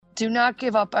do not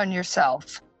give up on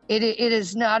yourself. It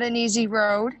is not an easy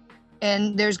road,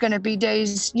 and there's going to be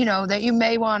days, that you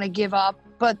may want to give up,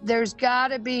 but there's got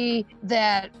to be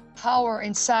that power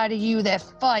inside of you that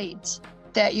fights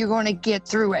that you're going to get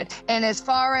through it. And as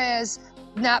far as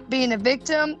not being a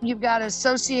victim, you've got to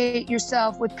associate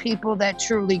yourself with people that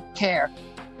truly care.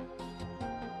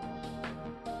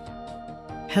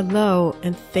 Hello,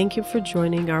 and thank you for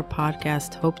joining our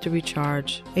podcast, Hope to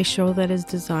Recharge, a show that is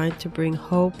designed to bring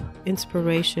hope,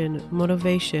 inspiration,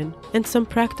 motivation, and some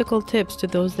practical tips to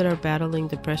those that are battling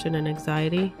depression and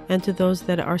anxiety, and to those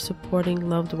that are supporting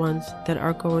loved ones that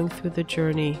are going through the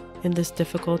journey in this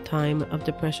difficult time of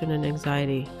depression and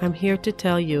anxiety. I'm here to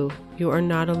tell you, you are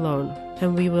not alone,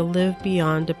 and we will live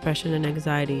beyond depression and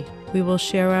anxiety. We will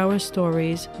share our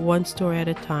stories, one story at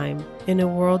a time. In a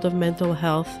world of mental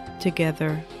health,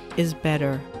 together is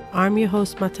better. I'm your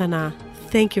host, Matana.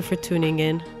 Thank you for tuning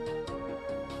in.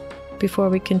 Before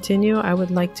we continue, I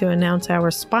would like to announce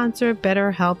our sponsor,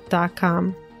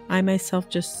 BetterHelp.com. I myself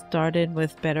just started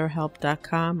with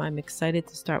BetterHelp.com. I'm excited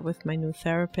to start with my new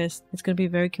therapist. It's going to be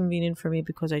very convenient for me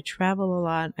because I travel a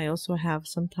lot. I also have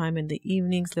some time in the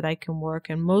evenings that I can work,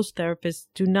 and most therapists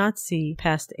do not see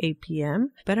past 8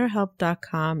 p.m.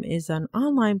 BetterHelp.com is an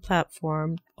online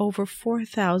platform, over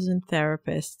 4,000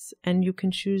 therapists, and you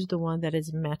can choose the one that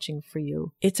is matching for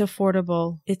you. It's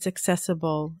affordable, it's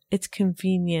accessible, it's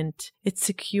convenient, it's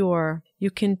secure. You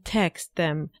can text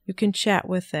them, you can chat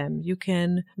with them, you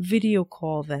can video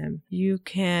call them, you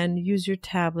can use your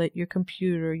tablet, your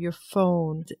computer, your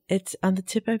phone. It's on the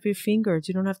tip of your fingers.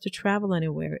 You don't have to travel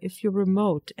anywhere. If you're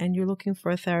remote and you're looking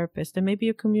for a therapist, and maybe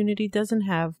your community doesn't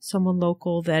have someone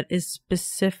local that is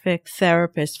specific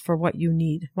therapist for what you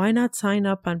need, why not sign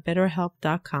up on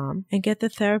BetterHelp.com and get the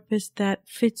therapist that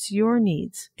fits your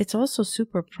needs? It's also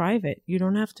super private. You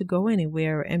don't have to go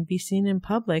anywhere and be seen in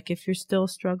public if you're still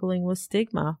struggling with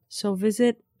stigma. So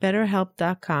visit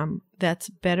BetterHelp.com. That's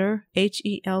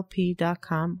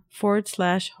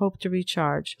BetterHelp.com/hope to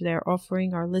recharge. They're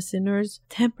offering our listeners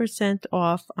 10%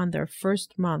 off on their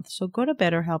first month. So go to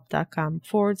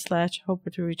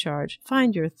BetterHelp.com/hope to recharge.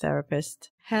 Find your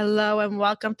therapist. Hello and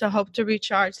welcome to Hope to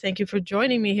Recharge. Thank you for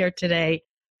joining me here today.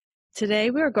 Today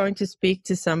we are going to speak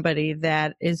to somebody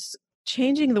that is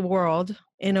changing the world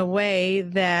in a way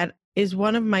that is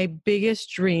one of my biggest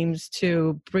dreams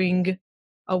to bring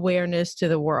awareness to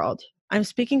the world. I'm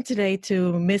speaking today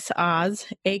to Miss Oz,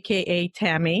 aka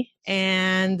Tammy,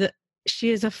 and she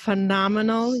is a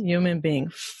phenomenal human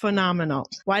being. Phenomenal.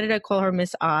 Why did I call her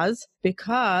Miss Oz?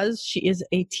 Because she is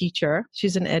a teacher.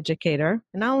 She's an educator.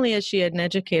 And not only is she an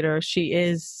educator, she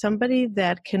is somebody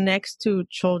that connects to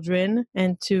children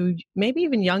and to maybe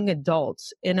even young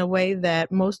adults in a way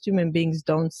that most human beings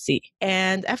don't see.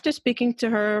 And after speaking to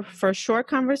her for a short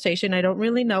conversation, I don't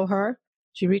really know her.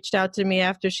 She reached out to me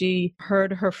after she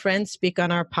heard her friend speak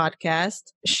on our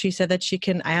podcast. She said that she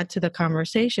can add to the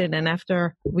conversation. And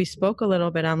after we spoke a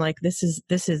little bit, I'm like, this is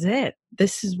it.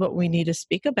 This is what we need to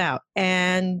speak about.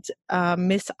 And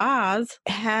Miss Oz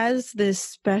has this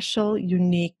special,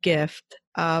 unique gift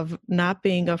of not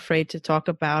being afraid to talk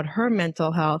about her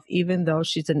mental health, even though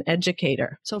she's an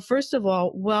educator. So first of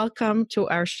all, welcome to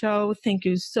our show. Thank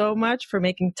you so much for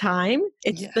making time.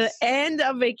 It's the end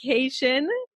of vacation.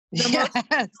 The most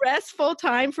stressful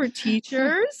time for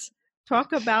teachers.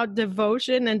 Talk about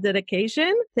devotion and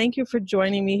dedication. Thank you for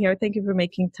joining me here. Thank you for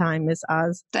making time, Miss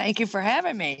Oz. Thank you for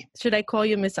having me. Should I call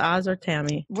you Miss Oz or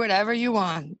Tammy? Whatever you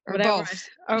want, or both.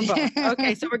 Or both.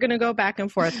 Okay, so we're going to go back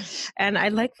and forth. And I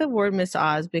like the word Miss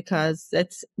Oz because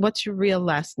what's your real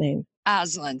last name?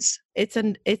 Oslands. It's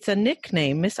a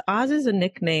nickname. Miss Oz is a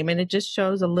nickname, and it just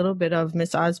shows a little bit of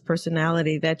Miss Oz's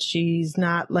personality, that she's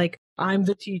not like, I'm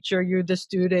the teacher, you're the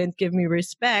student, give me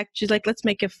respect. She's like, let's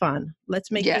make it fun.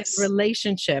 Let's make it a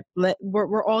relationship.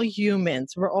 We're all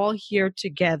humans. We're all here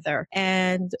together.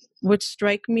 And what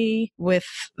struck me with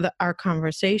our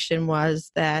conversation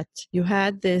was that you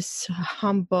had this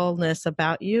humbleness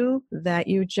about you that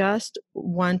you just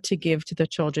want to give to the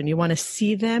children. You want to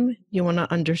see them, you want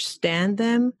to understand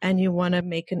them, and you want to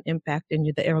make an impact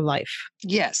in their life.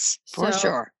 Yes, for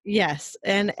sure. Yes.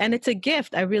 And it's a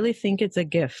gift. I really think it's a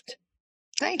gift.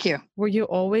 Thank you. Were you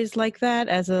always like that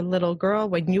as a little girl?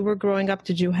 When you were growing up,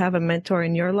 did you have a mentor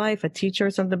in your life, a teacher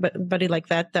or somebody like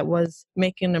that was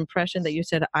making an impression that you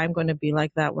said, I'm going to be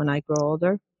like that when I grow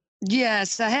older?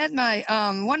 Yes, I had my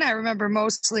one I remember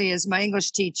mostly is my English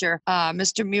teacher,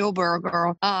 Mr.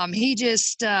 Muehlberger. He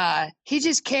just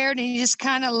cared, and he just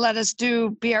kind of let us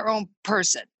be our own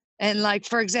person. And like,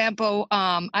 for example,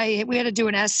 we had to do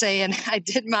an essay, and I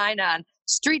did mine on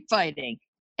street fighting.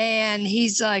 And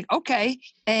he's like, okay.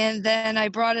 And then I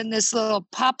brought in this little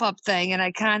pop-up thing and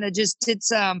I kind of just did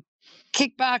some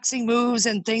kickboxing moves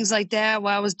and things like that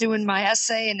while I was doing my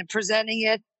essay and presenting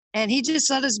it. And he just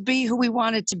let us be who we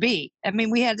wanted to be. I mean,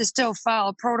 we had to still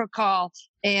follow protocol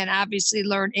and obviously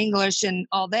learn English and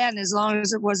all that. And as long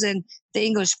as it was in the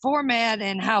English format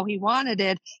and how he wanted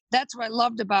it, that's what I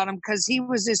loved about him, because he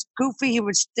was just goofy. He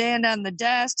would stand on the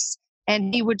desks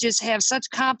and he would just have such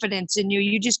confidence in you.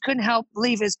 You just couldn't help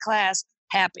leave his class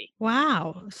happy.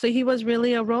 Wow. So he was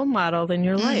really a role model in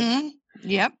your life.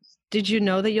 Yep. Did you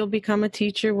know that you'll become a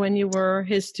teacher when you were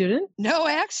his student? No,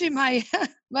 actually, my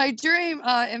my dream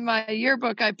in my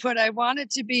yearbook, I put I wanted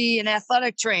to be an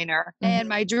athletic trainer, and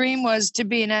my dream was to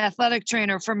be an athletic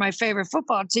trainer for my favorite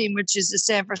football team, which is the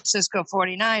San Francisco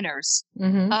 49ers.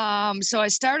 So I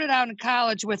started out in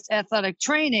college with athletic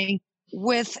training,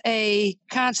 with a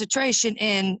concentration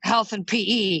in health and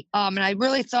PE. And I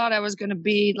really thought I was going to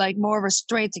be like more of a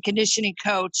strength and conditioning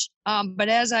coach. But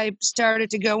as I started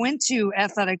to go into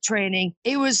athletic training,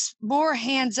 it was more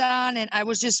hands-on and I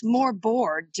was just more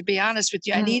bored, to be honest with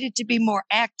you. I needed to be more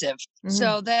active.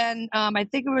 So then I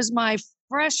think it was my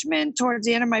towards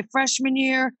the end of my freshman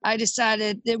year, I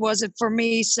decided it wasn't for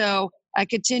me. So I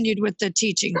continued with the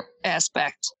teaching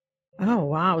aspect. Oh,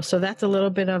 wow. So that's a little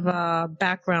bit of a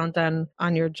background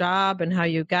on your job and how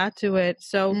you got to it.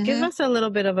 So give us a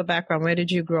little bit of a background. Where did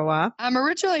you grow up? I'm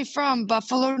originally from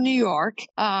Buffalo, New York,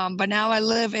 but now I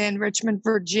live in Richmond,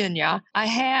 Virginia.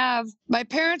 My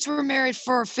parents were married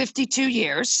for 52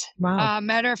 years. Wow.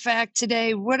 Matter of fact,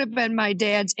 today would have been my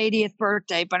dad's 80th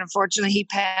birthday, but unfortunately he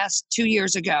passed 2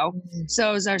 years ago. So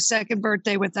it was our second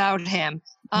birthday without him.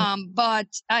 But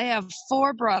I have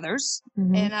 4 brothers,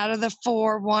 and out of the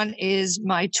 4, one is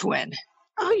my twin.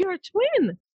 Oh, you're a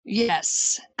twin.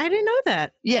 Yes. I didn't know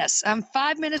that. Yes, I'm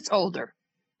 5 minutes older.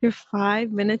 You're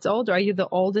 5 minutes older. Are you the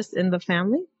oldest in the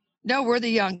family? No, we're the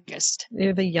youngest.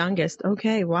 You're the youngest.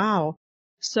 Okay, wow.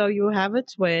 So you have a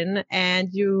twin, and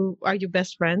are you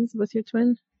best friends with your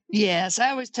twin? Yes,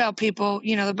 I always tell people,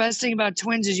 the best thing about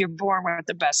twins is you're born with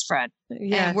the best friend.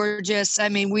 Yeah. And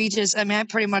I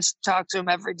pretty much talk to him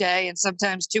every day and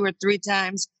sometimes 2 or 3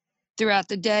 times throughout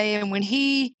the day. And when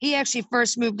he actually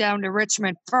first moved down to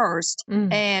Richmond first.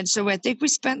 And so I think we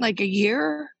spent like a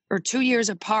year or 2 years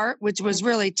apart, which was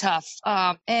really tough.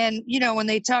 And when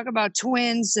they talk about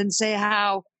twins and say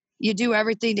how you do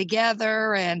everything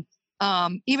together, and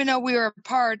even though we were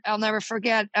apart, I'll never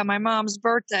forget on my mom's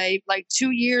birthday, like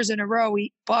 2 years in a row,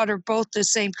 we bought her both the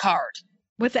same card.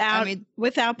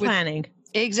 Without planning.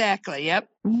 Exactly. Yep.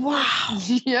 Wow.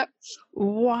 Yep.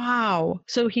 Wow.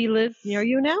 So he lives near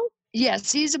you now?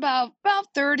 Yes. He's about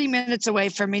 30 minutes away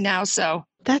from me now. So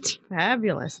that's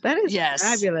fabulous. That is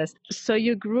fabulous. So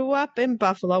you grew up in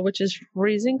Buffalo, which is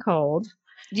freezing cold.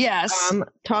 Yes.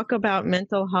 Talk about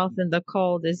mental health in the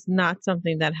cold is not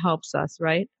something that helps us,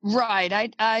 right? Right.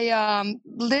 I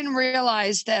didn't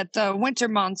realize that the winter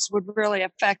months would really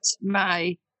affect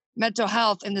my mental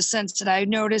health, in the sense that I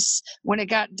noticed when it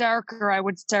got darker, I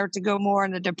would start to go more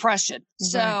into depression.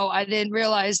 So I didn't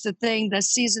realize the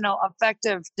seasonal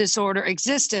affective disorder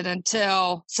existed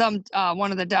until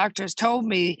one of the doctors told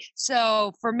me.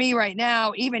 So for me right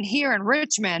now, even here in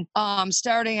Richmond,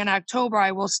 starting in October,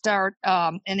 I will start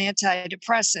an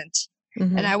antidepressant.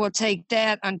 And I will take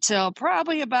that until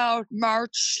probably about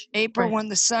March, April, when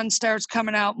the sun starts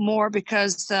coming out more,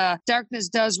 because the darkness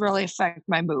does really affect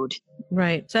my mood.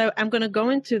 Right. So I'm going to go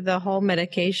into the whole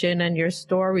medication and your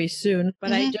story soon,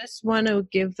 but I just want to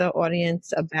give the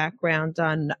audience a background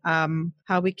on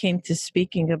how we came to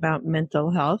speaking about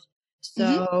mental health.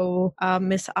 So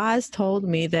Miss Oz told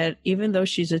me that even though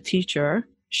she's a teacher,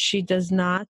 she does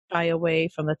not shy away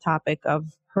from the topic of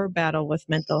her battle with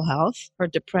mental health, her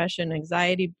depression,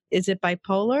 anxiety. Is it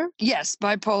bipolar? Yes,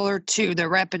 bipolar 2, the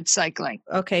rapid cycling.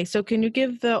 Okay, so can you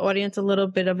give the audience a little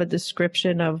bit of a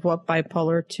description of what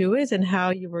bipolar 2 is and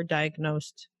how you were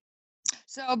diagnosed?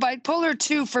 So bipolar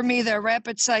 2, for me, the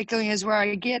rapid cycling is where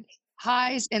I get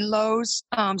highs and lows.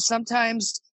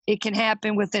 Sometimes it can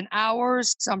happen within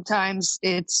hours. Sometimes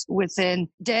it's within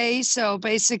days. So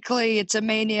basically it's a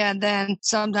mania, and then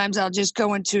sometimes I'll just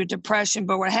go into depression.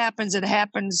 But what happens, it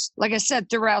happens, like I said,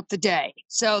 throughout the day.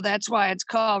 So that's why it's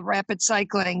called rapid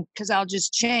cycling, because I'll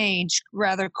just change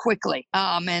rather quickly.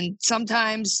 And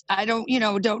sometimes I don't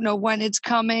know when it's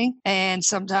coming. And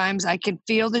sometimes I can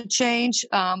feel the change.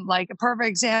 Like a perfect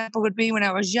example would be when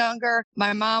I was younger,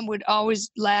 my mom would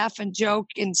always laugh and joke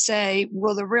and say,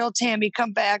 will the real Tammy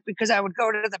come back? Because I would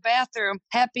go to the bathroom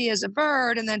happy as a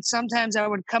bird, and then sometimes I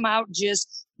would come out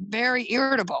just very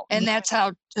irritable, and that's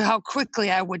how quickly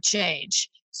I would change.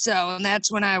 So, and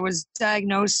that's when I was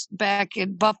diagnosed back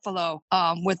in Buffalo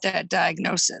with that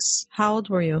diagnosis. How old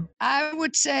were you? I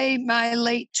would say my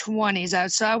late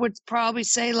 20s. So I would probably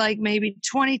say like maybe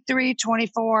 23,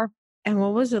 24. And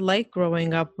what was it like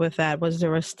growing up with that? Was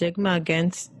there a stigma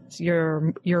against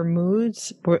your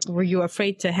moods? Were you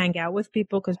afraid to hang out with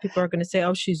people because people are going to say,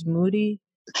 "Oh, she's moody"?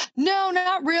 No,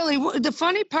 not really. The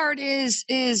funny part is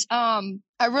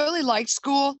I really liked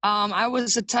school. I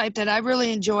was the type that I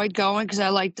really enjoyed going because I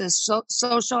liked the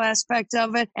social aspect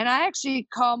of it. And I actually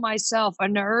call myself a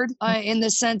nerd in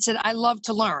the sense that I love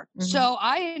to learn. Mm-hmm. So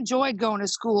I enjoyed going to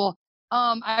school.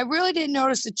 I really didn't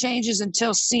notice the changes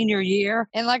until senior year.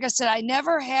 And like I said, I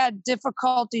never had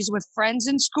difficulties with friends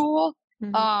in school.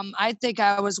 Mm-hmm. I think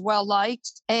I was well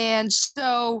liked. And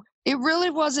so it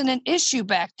really wasn't an issue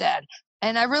back then.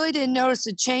 And I really didn't notice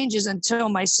the changes until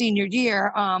my senior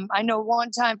year. I know one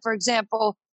time, for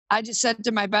example, I just said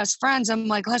to my best friends, I'm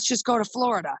like, let's just go to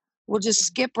Florida. We'll just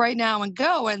skip right now and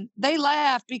go. And they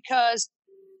laughed because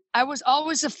I was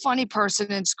always a funny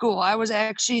person in school. I was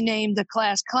actually named the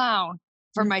class clown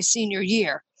for my senior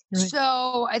year. Right.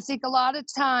 So I think a lot of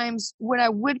times when I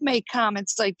would make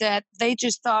comments like that, they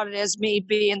just thought it as me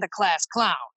being the class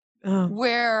clown.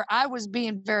 Where I was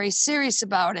being very serious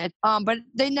about it. But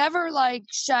they never like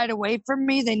shied away from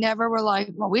me. They never were like,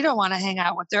 well, we don't want to hang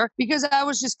out with her, because I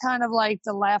was just kind of like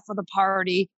the laugh of the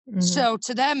party. Mm-hmm. So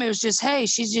to them, it was just, hey,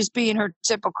 she's just being her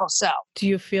typical self. Do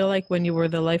you feel like when you were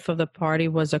the life of the party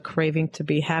was a craving to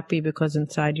be happy because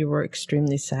inside you were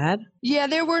extremely sad? Yeah,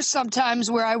 there were some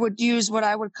times where I would use what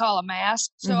I would call a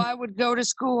mask. So I would go to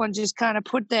school and just kind of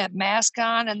put that mask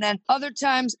on. And then other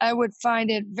times I would find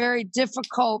it very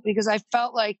difficult because I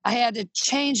felt like I had to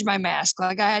change my mask.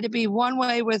 Like I had to be one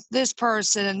way with this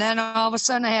person. And then all of a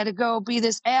sudden I had to go be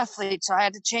this athlete. So I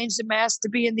had to change the mask to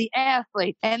being the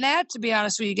athlete. And that, to be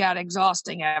honest with you, got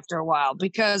exhausting after a while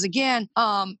because, again,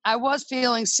 I was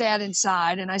feeling sad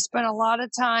inside. And I spent a lot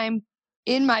of time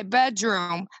in my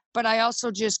bedroom, but I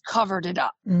also just covered it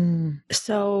up.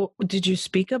 So did you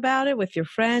speak about it with your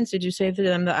friends? Did you say to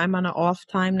them that I'm on an off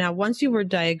time? Now, once you were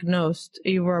diagnosed,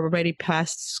 you were already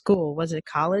past school. Was it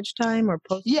college time or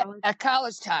post-college? Yeah, at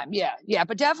college time. Yeah.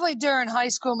 But definitely during high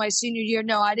school, my senior year,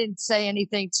 no, I didn't say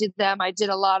anything to them. I did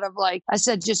a lot of, like I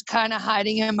said, just kind of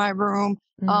hiding in my room.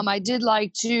 I did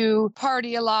like to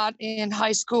party a lot in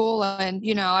high school. And,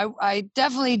 I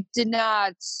definitely did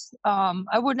not,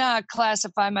 I would not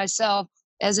classify myself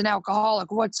as an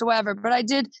alcoholic whatsoever, but I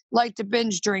did like to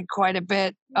binge drink quite a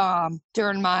bit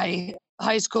during my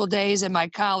high school days and my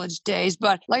college days.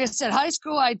 But like I said, high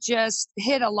school, I just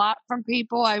hid a lot from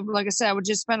people. Like I said, I would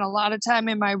just spend a lot of time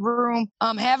in my room.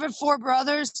 Having 4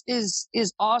 brothers is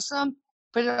awesome,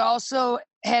 but it also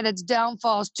had its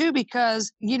downfalls too,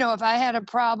 because, if I had a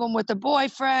problem with a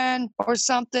boyfriend or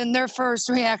something, their first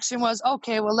reaction was,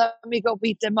 okay, well, let me go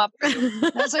beat them up. And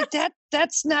I was like,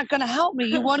 that's not going to help me.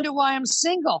 You wonder why I'm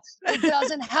single. It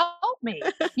doesn't help me,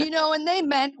 and they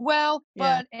meant well,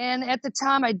 but, and at the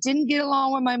time I didn't get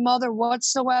along with my mother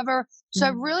whatsoever. So I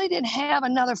really didn't have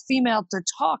another female to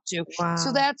talk to. Wow.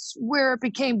 So that's where it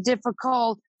became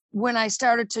difficult when I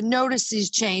started to notice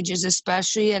these changes,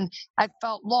 especially, and I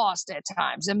felt lost at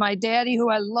times. And my daddy, who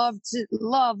I love,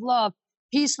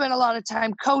 he spent a lot of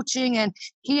time coaching, and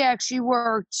he actually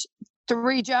worked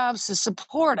 3 jobs to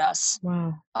support us.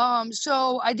 Wow.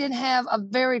 So I didn't have a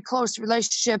very close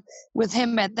relationship with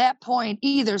him at that point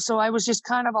either. So I was just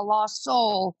kind of a lost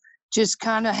soul, just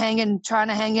kind of trying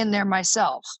to hang in there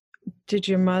myself. Did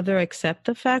your mother accept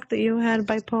the fact that you had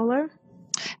bipolar?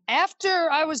 After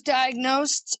I was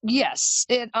diagnosed, yes.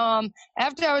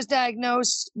 After I was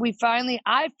diagnosed,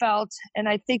 I felt, and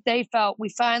I think they felt, we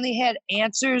finally had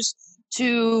answers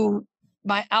to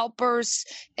my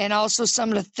outbursts and also some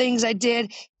of the things I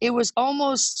did. It was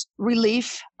almost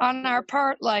relief on our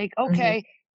part. Like, okay,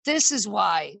 this is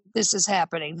why this is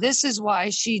happening. This is why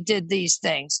she did these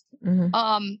things.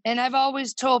 And I've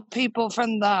always told people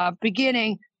from the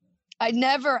beginning, I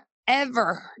never,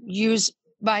 ever use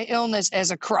my illness as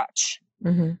a crutch.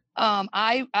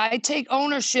 I take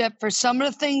ownership for some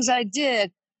of the things I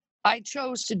did. I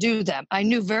chose to do them. I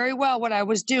knew very well what I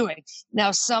was doing.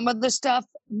 Now, some of the stuff,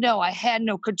 no, I had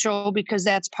no control because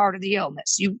that's part of the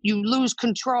illness. You lose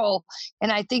control.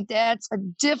 And I think that's a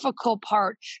difficult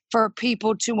part for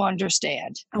people to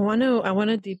understand. I want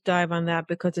to deep dive on that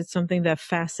because it's something that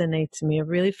fascinates me. It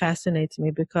really fascinates me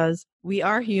because we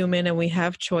are human and we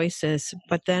have choices,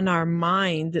 but then our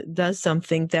mind does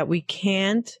something that we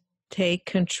can't take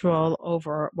control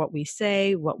over what we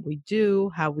say, what we do,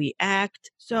 how we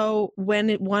act. So when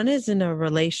one is in a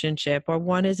relationship or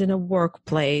one is in a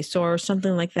workplace or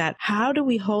something like that, how do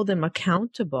we hold them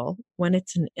accountable when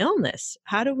it's an illness?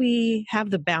 How do we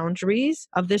have the boundaries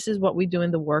of this is what we do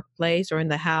in the workplace or in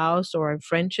the house or in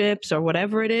friendships or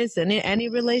whatever it is in any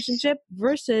relationship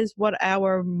versus what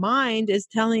our mind is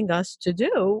telling us to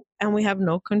do and we have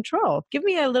no control? Give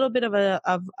me a little bit of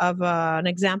an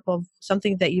example of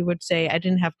something that you would say I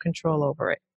didn't have control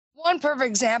over it. One perfect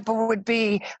example would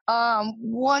be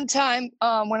one time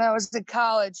when I was in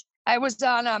college, I was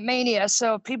on mania.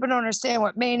 So if people don't understand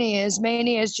what mania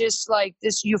is just like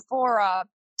this euphoria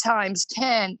times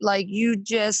 10. Like you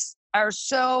just are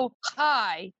so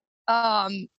high.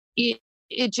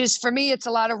 It just, for me, it's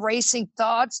a lot of racing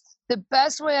thoughts. The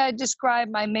best way I describe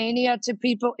my mania to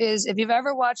people is if you've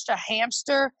ever watched a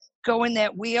hamster go in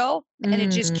that wheel and it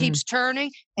just keeps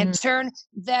turning and turn,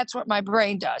 that's what my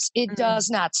brain does. It does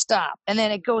not stop. And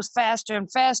then it goes faster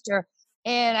and faster.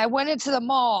 And I went into the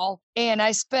mall and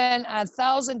I spent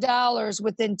 $1,000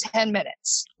 within 10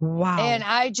 minutes. Wow. And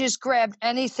I just grabbed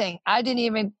anything. I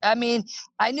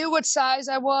knew what size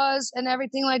I was and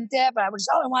everything like that, but I was,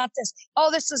 I want this.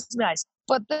 Oh, this is nice.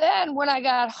 But then when I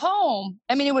got home,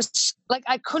 it was like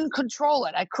I couldn't control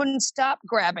it. I couldn't stop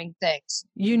grabbing things.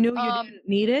 You knew you didn't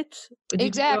need it?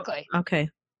 Exactly. Okay.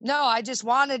 No, I just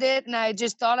wanted it, and I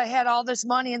just thought I had all this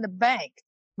money in the bank.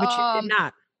 But you did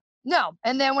not. No.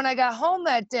 And then when I got home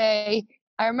that day,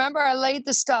 I remember I laid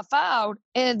the stuff out,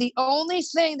 and the only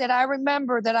thing that I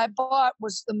remember that I bought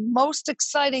was the most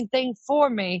exciting thing for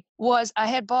me was I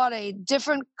had bought a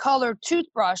different color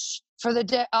toothbrush for the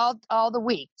day, all the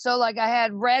week. So like I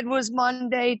had red was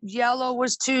Monday, yellow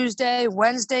was Tuesday,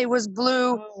 Wednesday was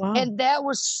blue. Oh, wow. And that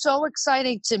was so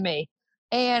exciting to me.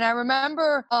 And I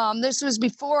remember this was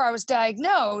before I was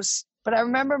diagnosed, but I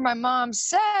remember my mom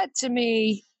said to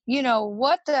me,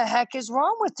 what the heck is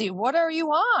wrong with you? What are you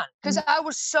on? Because I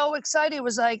was so excited. It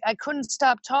was like I couldn't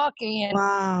stop talking. And,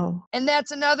 wow. And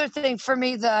that's another thing for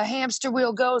me. The hamster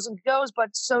wheel goes and goes,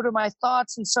 but so do my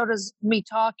thoughts and so does me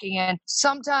talking. And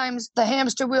sometimes the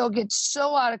hamster wheel gets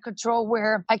so out of control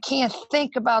where I can't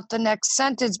think about the next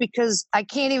sentence because I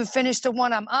can't even finish the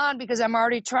one I'm on because I'm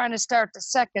already trying to start the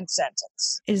second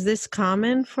sentence. Is this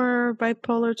common for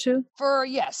bipolar too?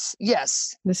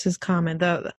 Yes. This is common.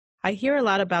 I hear a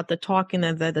lot about the talking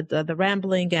and the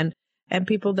rambling and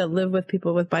people that live with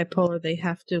people with bipolar, they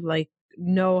have to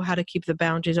know how to keep the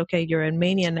boundaries. Okay, you're in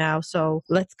mania now, so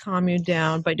let's calm you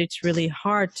down. But it's really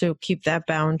hard to keep that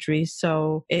boundary.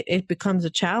 So it becomes a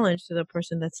challenge to the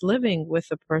person that's living with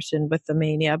the person with the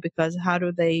mania because how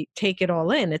do they take it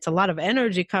all in? It's a lot of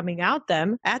energy coming at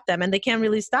them, and they can't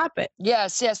really stop it.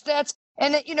 Yes. That's,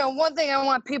 and one thing I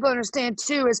want people to understand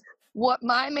too is what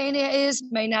my mania is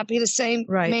may not be the same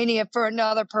mania for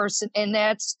another person. And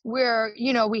that's where,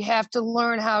 we have to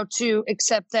learn how to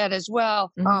accept that as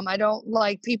well. Mm-hmm. I don't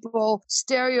like people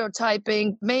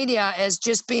stereotyping mania as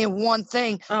just being one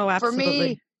thing. Oh,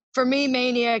 absolutely. For me,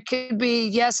 mania could be,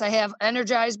 yes, I have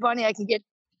Energized Bunny. I can get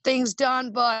things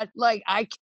done, but I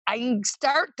can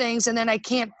start things and then I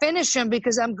can't finish them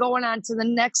because I'm going on to the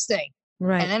next thing.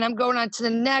 Right. And then I'm going on to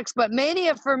the next. But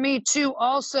mania for me, too,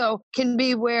 also can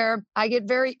be where I get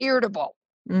very irritable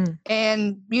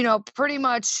and, pretty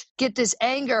much get this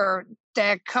anger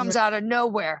that comes out of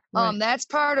nowhere. Right. That's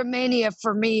part of mania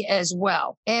for me as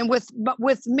well. And with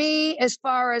me, as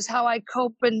far as how I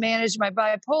cope and manage my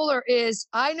bipolar is,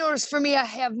 I notice for me, I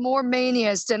have more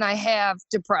manias than I have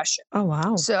depression. Oh,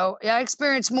 wow. So I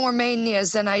experience more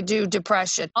manias than I do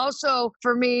depression. Also,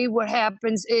 for me, what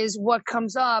happens is what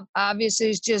comes up, obviously,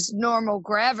 is just normal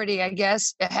gravity, I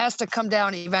guess. It has to come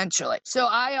down eventually. So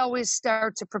I always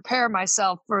start to prepare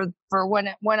myself for when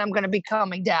I'm going to be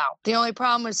coming down. The only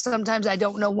problem is sometimes I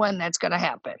don't know when that's going to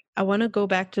happen. I want to go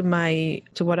back to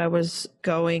what I was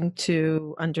going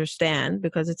to understand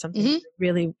because it's something you're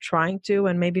really trying to,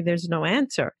 and maybe there's no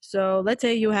answer. So let's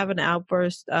say you have an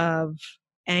outburst of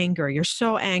anger. You're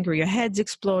so angry. Your head's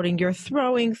exploding. You're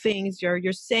throwing things.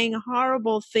 You're saying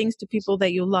horrible things to people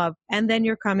that you love, and then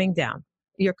you're coming down.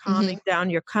 You're calming down,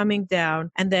 you're coming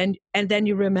down, and then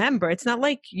you remember. It's not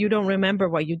like you don't remember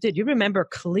what you did. You remember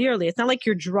clearly. It's not like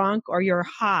you're drunk or you're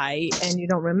high and you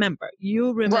don't remember.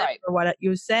 You remember what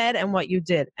you said and what you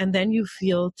did, and then you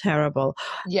feel terrible.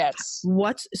 Yes.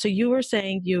 So you were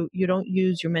saying you don't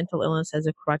use your mental illness as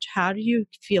a crutch. How do you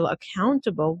feel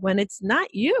accountable when it's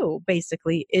not you,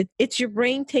 basically? It's your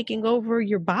brain taking over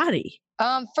your body.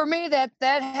 For me,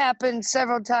 that happened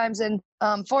several times. And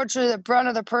fortunately, the brunt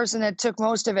of the person that took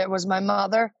most of it was my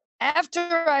mother. after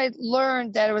I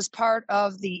learned that it was part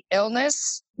of the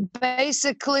illness,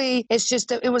 basically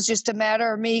it was just a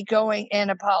matter of me going and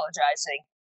apologizing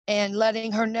and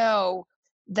letting her know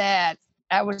that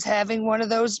I was having one of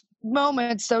those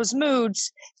moments, those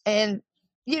moods. And,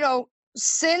 you know,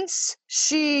 since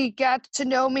she got to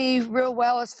know me real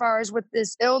well as far as with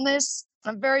this illness,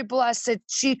 I'm very blessed that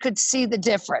she could see the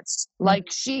difference. Like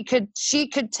she could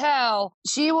tell,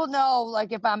 she will know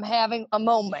like if I'm having a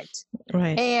moment.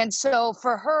 Right. And so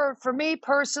for me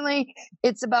personally,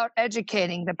 it's about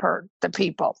educating the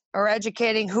people, or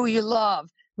educating who you love,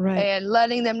 Right. and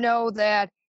letting them know that,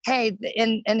 hey,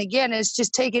 and again, it's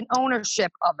just taking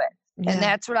ownership of it. Yeah. And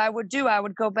that's what I would do. I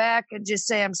would go back and just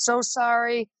say, I'm so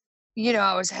sorry. You know,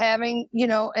 I was having,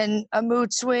 a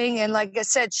mood swing. And like I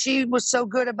said, she was so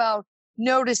good about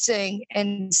noticing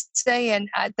and saying,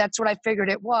 that's what I figured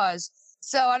it was.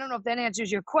 So I don't know if that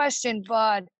answers your question,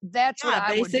 but that's what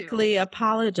I would do. Basically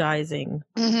apologizing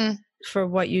Mm-hmm. for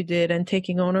what you did and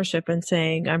taking ownership and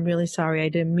saying, I'm really sorry, I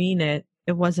didn't mean it.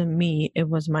 It wasn't me, it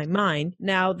was my mind.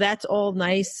 Now, that's all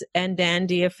nice and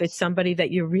dandy if it's somebody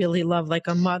that you really love, like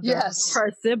a mother, Yes, or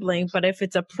a sibling. But if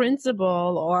it's a principal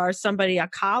or somebody, a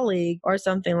colleague or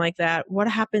something like that, what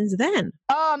happens then?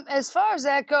 As far as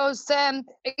that goes, then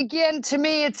again, to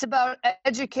me, it's about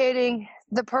educating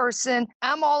the person.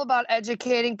 I'm all about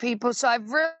educating people. So I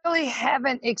really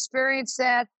haven't experienced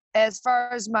that as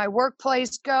far as my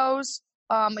workplace goes.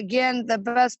 Again, the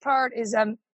best part is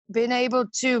I'm been able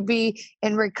to be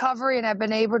in recovery, and I've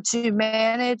been able to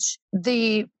manage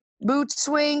the mood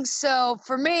swings. So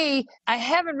for me, I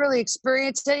haven't really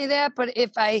experienced any of that. But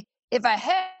if I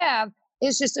have,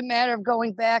 it's just a matter of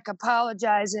going back,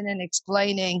 apologizing, and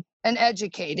explaining and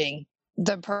educating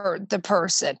the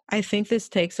person. I think this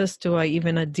takes us to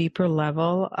even a deeper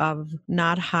level of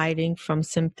not hiding from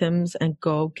symptoms and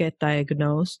go get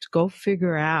diagnosed. Go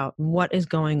figure out what is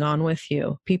going on with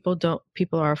you. People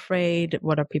are afraid.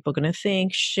 What are people going to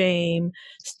think? Shame,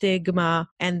 stigma,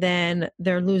 and then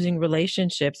they're losing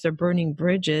relationships. They're burning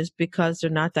bridges because they're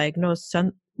not diagnosed.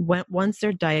 Once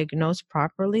they're diagnosed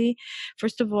properly,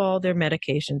 first of all, there are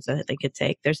medications that they could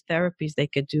take. There's therapies they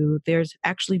could do. There's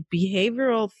actually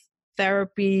behavioral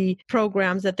therapy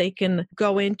programs that they can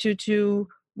go into to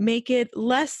make it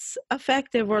less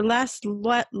effective, or less,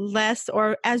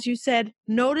 or as you said,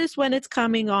 notice when it's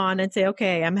coming on and say,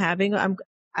 okay,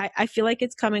 I feel like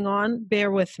it's coming on,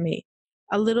 bear with me.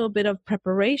 A little bit of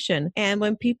preparation. And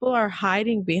when people are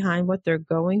hiding behind what they're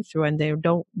going through and they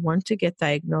don't want to get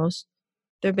diagnosed,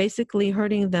 they're basically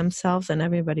hurting themselves and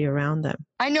everybody around them.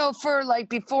 I know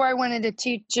before I went into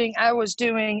teaching, I was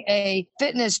doing a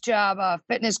fitness job, a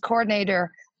fitness coordinator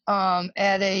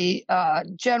at a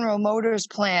General Motors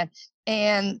plant.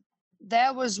 And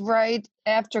that was right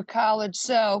after college.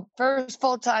 So first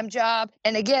full-time job.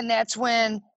 And again, that's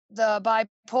when the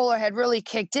bipolar had really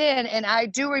kicked in. And I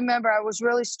do remember I was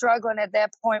really struggling at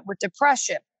that point with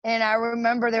depression. And I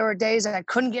remember there were days that I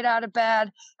couldn't get out of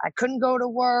bed. I couldn't go to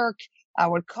work. I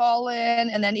would call in,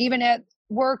 and then even at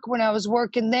work, when I was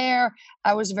working there,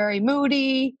 I was very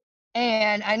moody.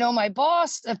 And I know my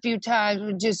boss a few times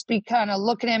would just be kind of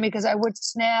looking at me because I would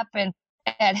snap and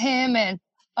at him. And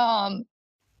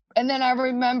then I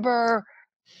remember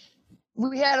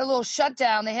we had a little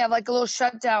shutdown. They have like a little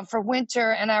shutdown for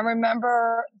winter. And I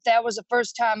remember that was the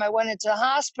first time I went into the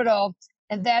hospital,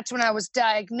 and that's when I was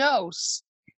diagnosed.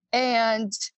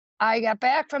 And I got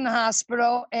back from the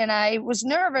hospital and I was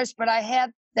nervous, but I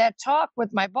had that talk with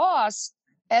my boss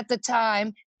at the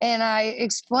time, and I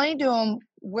explained to him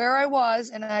where I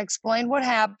was, and I explained what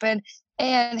happened.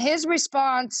 And his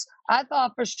response, I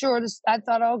thought for sure,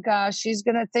 oh gosh, she's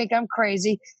going to think I'm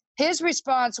crazy. His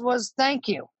response was, thank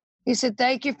you. He said,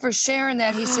 thank you for sharing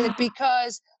that. He said,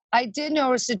 because I did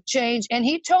notice a change. And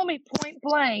he told me point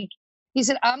blank, he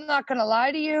said, I'm not going to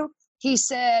lie to you. He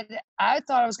said, I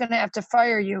thought I was going to have to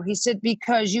fire you. He said,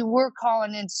 because you were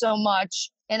calling in so much,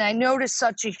 and I noticed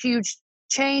such a huge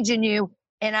change in you.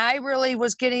 And I really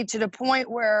was getting to the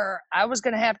point where I was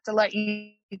going to have to let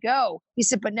you go. He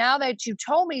said, but now that you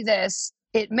told me this,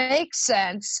 it makes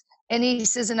sense. And he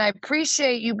says, and I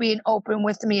appreciate you being open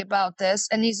with me about this.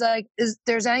 And he's like, if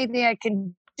there's anything I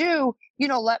can do,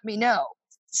 let me know.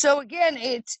 So again,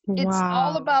 it's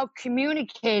all about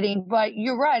communicating, but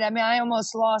you're right. I mean, I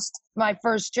almost lost my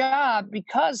first job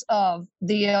because of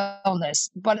the illness.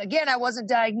 But again, I wasn't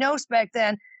diagnosed back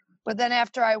then. But then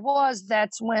after I was,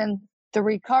 that's when the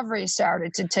recovery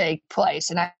started to take place,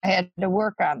 and I had to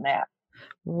work on that.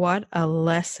 What a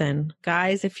lesson.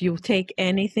 Guys, if you take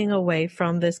anything away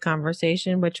from this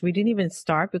conversation, which we didn't even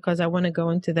start because I want to go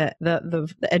into the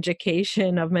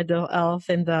education of mental health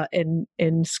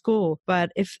in school.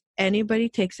 But if anybody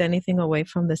takes anything away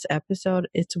from this episode,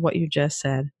 it's what you just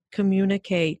said.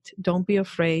 Communicate. Don't be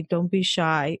afraid. Don't be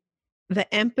shy.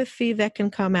 The empathy that can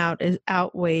come out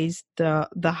outweighs the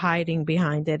hiding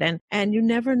behind it. And you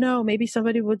never know. Maybe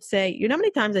somebody would say, you know how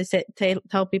many times I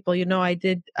tell people,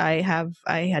 I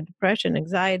had depression,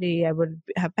 anxiety, I would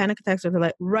have panic attacks, or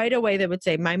like right away they would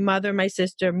say, my mother, my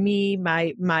sister, me,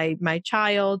 my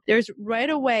child. There's right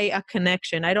away a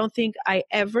connection. I don't think I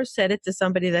ever said it to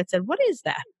somebody that said, what is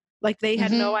that? Like they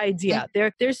had no idea.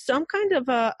 There's some kind of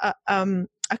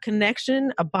a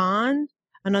connection, a bond,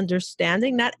 an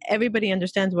understanding. Not everybody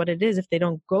understands what it is if they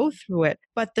don't go through it.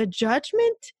 But the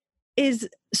judgment is,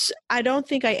 I don't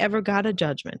think I ever got a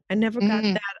judgment. I never got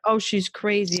that, oh, she's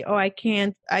crazy. Oh, I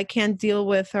can't deal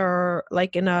with her,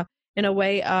 like in a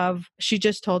way of, she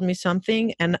just told me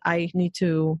something and I need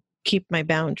to keep my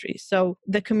boundaries. So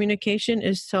the communication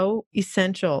is so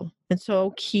essential and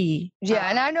so key. Yeah.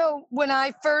 And I know when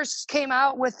I first came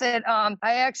out with it, I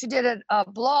actually did a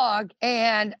blog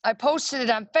and I posted it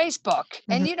on Facebook.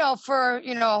 And,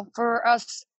 for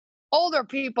us older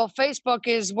people, Facebook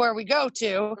is where we go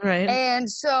to. Right. And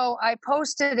so I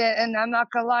posted it, and I'm not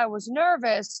going to lie, I was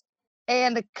nervous.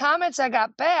 And the comments I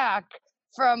got back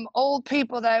from old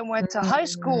people that I went to high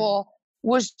school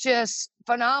was just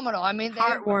phenomenal. I mean,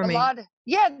 heartwarming.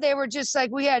 They were just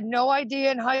like, we had no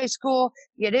idea in high school.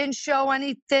 You didn't show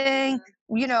anything.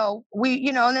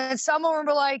 And then some of them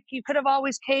were like, you could have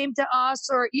always came to us,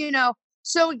 or.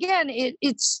 So again,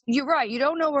 it's you're right. You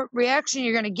don't know what reaction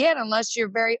you're going to get unless you're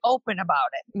very open about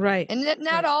it. Right. And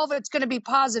not all of it's going to be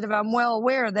positive. I'm well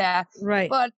aware of that. Right.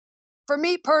 But for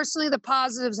me personally, the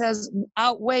positives has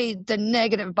outweighed the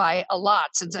negative by a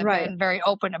lot since I've been very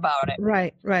open about it.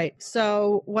 Right.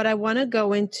 So what I want to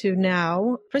go into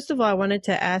now, first of all, I wanted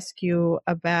to ask you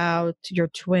about your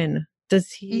twin.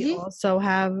 Does he also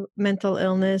have mental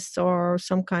illness or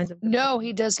some kinds of... No,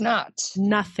 he does not.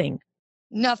 Nothing.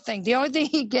 The only thing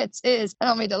he gets is, I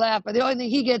don't mean to laugh, but the only thing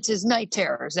he gets is night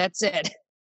terrors. That's it.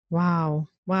 Wow.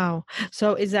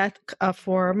 So is that a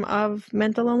form of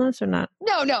mental illness or not?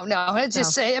 No. It's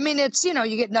just say, I mean, it's, you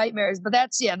get nightmares, but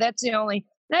that's the only,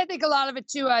 and I think a lot of it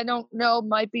too, I don't know,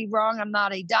 might be wrong. I'm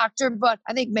not a doctor, but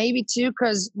I think maybe too,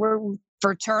 because we're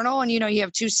fraternal and, you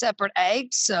have two separate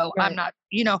eggs. So I'm not,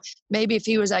 maybe if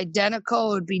he was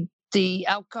identical, the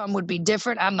outcome would be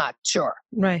different. I'm not sure.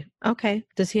 Right. Okay.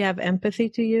 Does he have empathy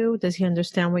to you? Does he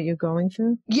understand what you're going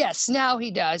through? Yes, now he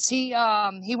does. He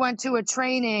went to a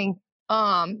training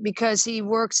because he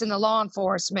works in the law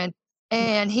enforcement,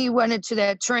 and he went into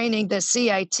that training, the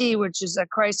CIT, which is a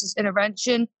crisis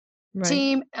intervention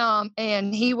team,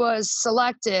 and he was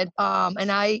selected.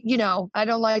 And I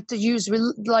don't like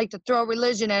to throw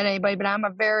religion at anybody, but I'm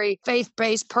a very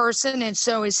faith-based person, and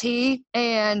so is he.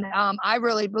 And I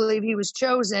really believe he was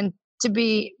chosen to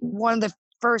be one of the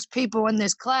first people in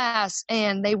this class.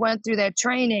 And they went through that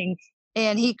training,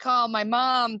 and he called my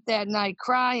mom that night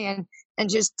crying and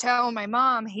just telling my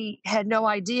mom he had no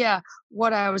idea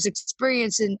what I was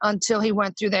experiencing until he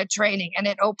went through that training. And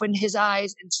it opened his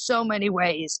eyes in so many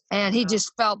ways. And he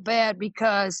just felt bad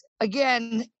because,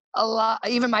 again,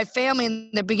 even my family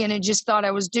in the beginning just thought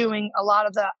I was doing a lot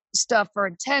of the stuff for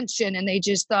attention, and they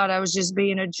just thought I was just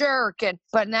being a jerk.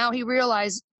 But now he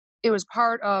realized it was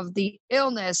part of the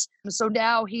illness. So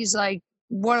now he's like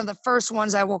one of the first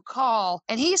ones I will call.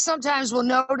 And he sometimes will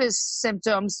notice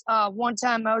symptoms. One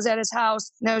time I was at his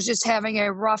house and I was just having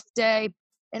a rough day,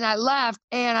 and I left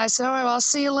and I said, all right, well, I'll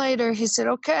see you later. He said,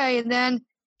 okay. And then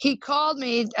he called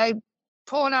me. I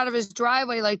pulling out of his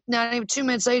driveway, like not even 2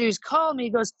 minutes later, he's called me. He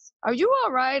goes, are you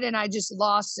all right? And I just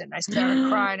lost it. And I started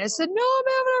crying. I said, no, I'm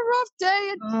having a rough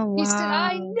day. And he said,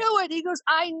 I knew it. He goes,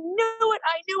 I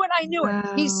knew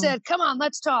it. He said, come on,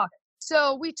 let's talk.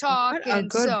 So we talk. What a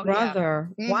good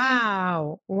brother. Yeah.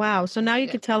 Wow. So now you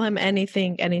can tell him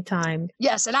anything, anytime.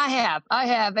 Yes. And I have.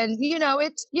 And,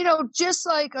 it's, just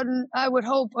like I would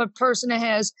hope a person that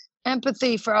has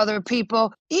empathy for other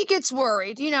people, he gets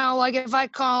worried, like if I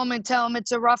call him and tell him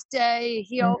it's a rough day,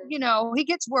 he'll, he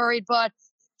gets worried, but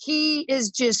he is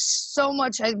just so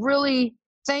much. I really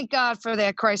thank God for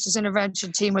that crisis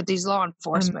intervention team with these law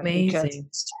enforcement. Amazing.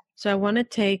 So I want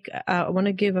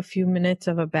to give a few minutes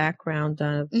of a background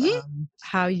of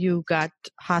how you got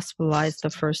hospitalized the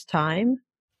first time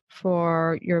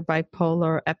for your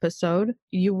bipolar episode.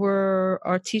 You were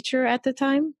a teacher at the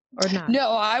time or not?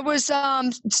 No, I was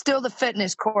still the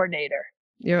fitness coordinator.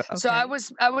 Okay. So I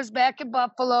was back in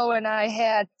Buffalo, and I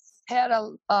had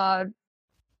a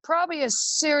probably a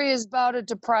serious bout of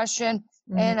depression,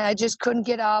 and I just couldn't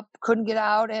get up, couldn't get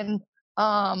out. And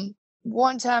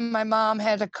one time my mom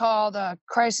had to call the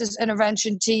crisis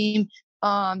intervention team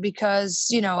because,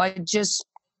 I just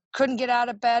couldn't get out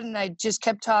of bed and I just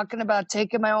kept talking about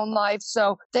taking my own life.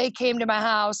 So they came to my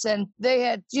house and they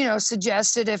had,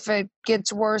 suggested if it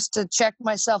gets worse to check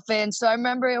myself in. So I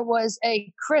remember it was a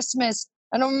Christmas.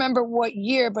 I don't remember what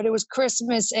year, but it was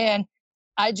Christmas and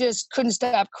I just couldn't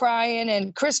stop crying.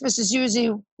 And Christmas is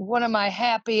usually one of my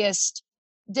happiest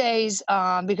days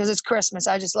because it's Christmas.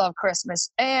 I just love Christmas.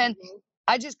 And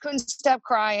I just couldn't stop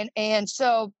crying. And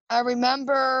so I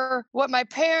remember what my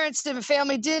parents and my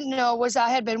family didn't know was I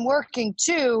had been working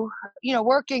too,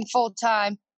 working full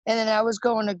time. And then I was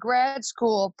going to grad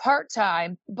school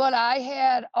part-time, but I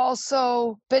had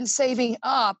also been saving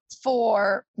up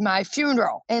for my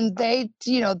funeral. And they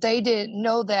didn't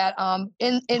know that.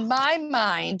 In my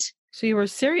mind. So you were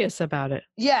serious about it?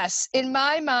 Yes. In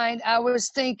my mind, I was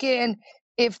thinking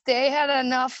if they had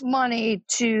enough money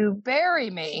to bury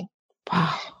me,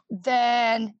 wow,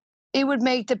 then it would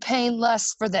make the pain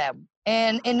less for them.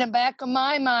 And in the back of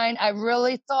my mind, I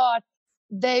really thought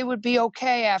they would be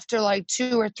okay after like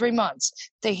 2 or 3 months.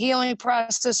 The healing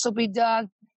process will be done.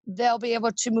 They'll be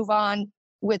able to move on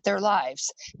with their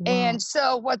lives. Wow. And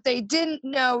so what they didn't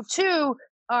know too,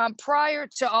 prior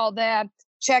to all that,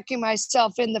 checking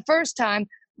myself in the first time,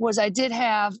 was I did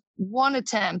have one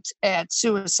attempt at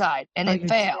suicide and it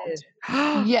failed.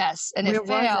 Yes. And it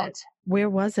failed. Where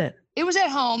was it? It was at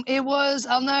home. It was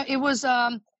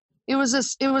a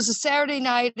Saturday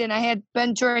night and I had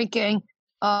been drinking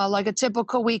like a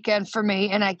typical weekend for me.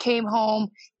 And I came home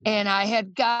and I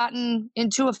had gotten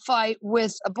into a fight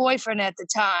with a boyfriend at the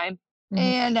time.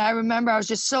 And I remember I was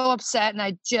just so upset and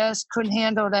I just couldn't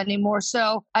handle it anymore.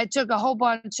 So I took a whole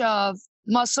bunch of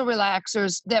muscle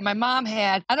relaxers that my mom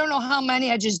had. I don't know how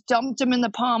many. I just dumped them in the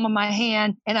palm of my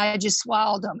hand and I just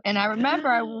swallowed them. And I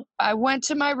remember I went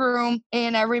to my room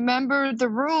and I remember the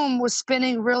room was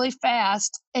spinning really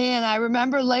fast. And I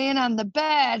remember laying on the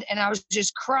bed and I was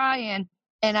just crying.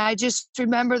 And I just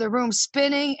remember the room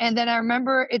spinning. And then I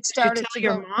remember it started to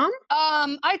your mom?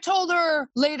 I told her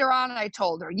later on.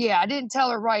 Yeah, I didn't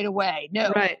tell her right away.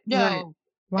 No. Right.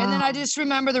 Wow. And then I just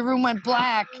remember the room went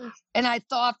black and I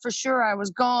thought for sure I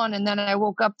was gone. And then I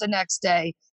woke up the next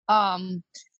day.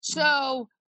 So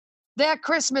that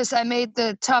Christmas I made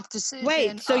the tough decision.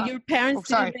 Wait, so your parents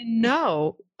didn't even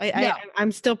know?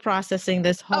 I'm still processing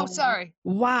this whole. Oh, sorry.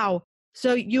 Wow.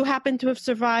 So you happen to have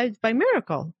survived by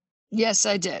miracle? Yes,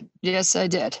 I did. Yes.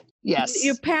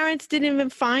 Your parents didn't even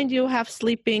find you half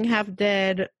sleeping, half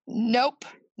dead? Nope.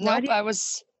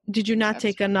 Did you not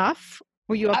take enough?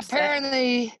 Were you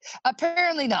upset?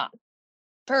 Apparently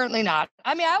not.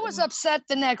 I mean, I was upset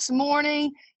the next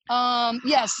morning.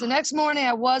 Yes, the next morning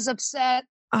I was upset.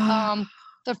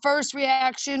 The first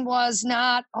reaction was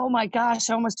not, oh my gosh,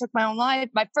 I almost took my own life.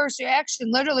 My first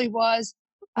reaction literally was,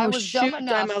 I was dumb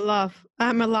enough.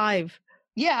 I'm alive.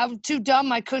 Yeah, I'm too dumb.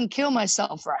 I couldn't kill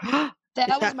myself right.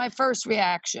 That was my first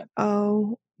reaction.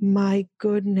 Oh my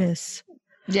goodness.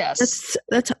 Yes.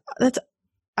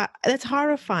 That's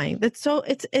horrifying. That's so,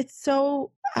 it's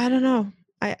so, I don't know.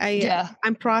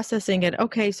 I'm processing it.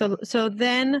 Okay. So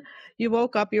then you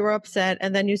woke up, you were upset,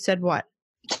 and then you said what?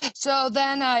 So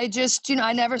then I just,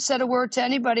 I never said a word to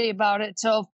anybody about it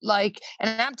till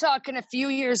and I'm talking a few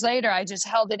years later, I just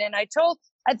held it in. I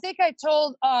think I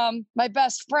told my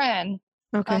best friend.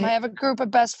 Okay. I have a group of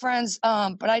best friends,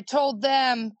 but I told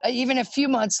them even a few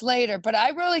months later, but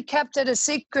I really kept it a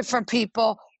secret from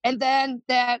people. And then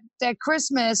that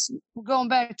Christmas, going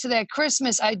back to that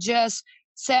Christmas, I just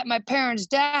sat my parents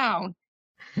down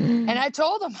and I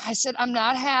told them, I said, I'm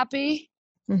not happy.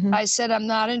 I said, I'm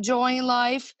not enjoying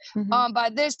life. By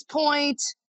this point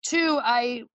too,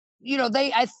 I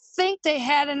think they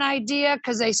had an idea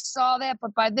because they saw that.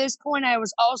 But by this point, I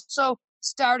was also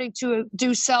starting to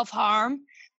do self-harm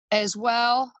as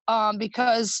well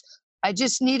because I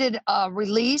just needed a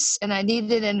release and I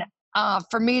needed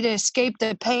for me to escape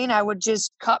the pain, I would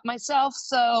just cut myself.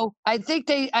 So I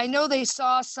know they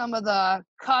saw some of the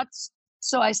cuts.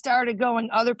 So I started going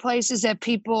other places that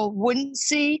people wouldn't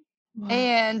see. Wow.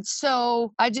 And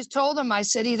so I just told them, I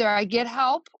said, either I get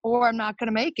help or I'm not going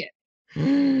to make it.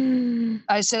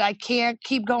 I said, I can't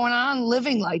keep going on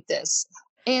living like this.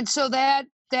 And so that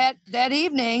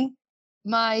evening,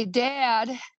 my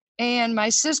dad and my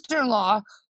sister-in-law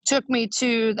took me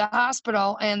to the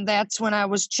hospital, and that's when I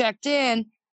was checked in.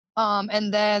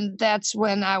 And then that's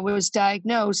when I was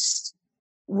diagnosed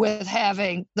with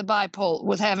having the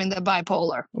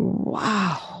bipolar.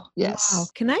 Wow. Yes. Wow.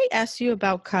 Can I ask you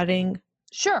about cutting?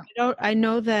 Sure. I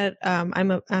know that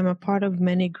I'm a part of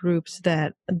many groups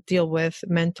that deal with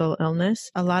mental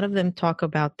illness. A lot of them talk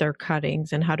about their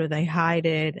cuttings and how do they hide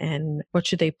it and what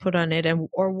should they put on it, and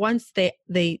or once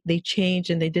they change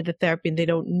and they did the therapy and they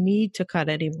don't need to cut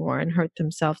anymore and hurt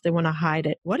themselves, they want to hide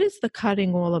it. What is the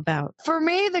cutting all about? For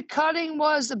me, the cutting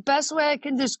was the best way I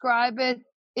can describe it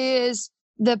is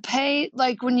the pain,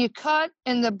 like when you cut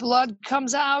and the blood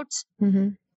comes out,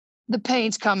 the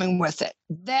pain's coming with it.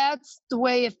 That's the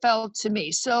way it felt to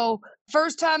me. So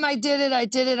first time I did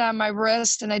it on my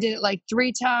wrist, and I did it like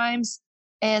 3 times,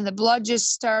 and the blood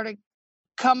just started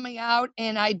coming out.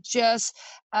 And I just,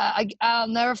 I'll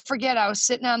never forget. I was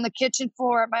sitting on the kitchen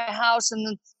floor at my house, and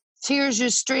the tears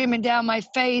just streaming down my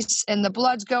face, and the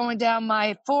blood's going down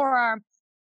my forearm.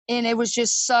 And it was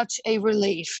just such a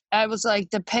relief. I was like,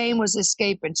 the pain was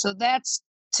escaping. So that's,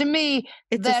 to me,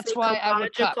 that's why I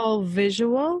would cut. Psychological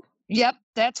visual. Yep,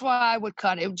 that's why I would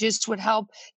cut. It just would help.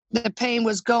 The pain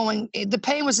was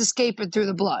escaping through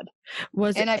the blood.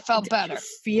 I felt better. Did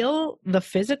you feel the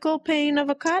physical pain of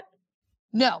a cut?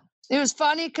 No, it was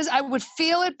funny because I would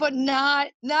feel it, but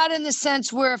not in the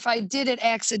sense where if I did it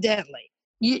accidentally.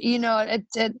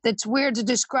 It's weird to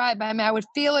describe. I mean, I would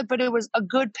feel it, but it was a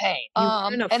good pain. You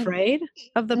weren't afraid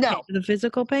of the pain, the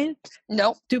physical pain?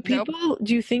 No. Do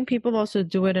you think people also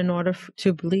do it in order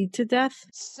to bleed to death?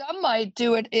 Some might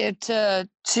do it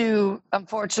to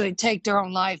unfortunately take their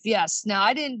own life. Yes. Now,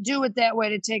 I didn't do it that way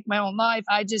to take my own life.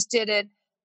 I just did it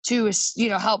to,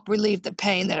 help relieve the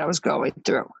pain that I was going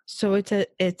through. So it's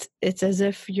as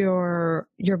if you're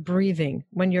breathing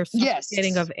when you're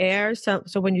suffocating of air. So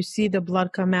when you see the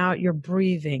blood come out, you're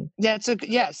breathing. Yes.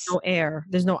 There's no air.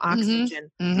 There's no oxygen.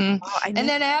 Mm-hmm. Oh, and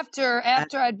then after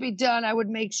I'd be done, I would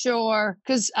make sure,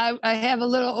 because I have a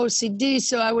little OCD,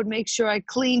 so I would make sure I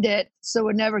cleaned it so it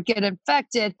would never get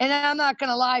infected. And I'm not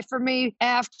going to lie, for me,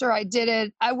 after I did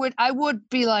it, I would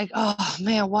be like, oh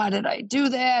man, why did I do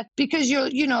that? Because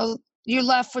you're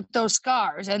left with those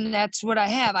scars, and that's what I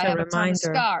have. I have a ton of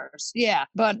scars. Yeah.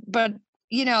 But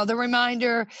the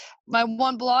reminder, my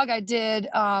one blog I did,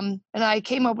 and I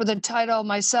came up with a title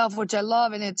myself, which I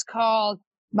love, and it's called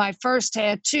 "My First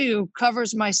Tattoo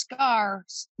Covers My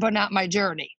Scars, but Not My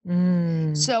Journey."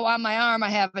 So on my arm, I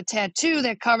have a tattoo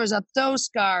that covers up those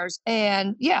scars.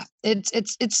 And yeah,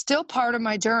 it's still part of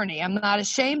my journey. I'm not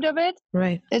ashamed of it.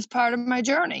 Right. It's part of my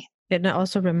journey. It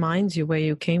also reminds you where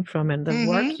you came from and the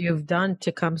work you've done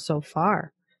to come so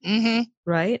far.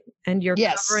 Right? And you're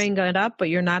covering it up, but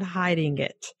you're not hiding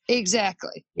it.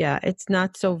 Exactly. Yeah, it's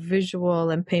not so visual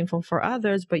and painful for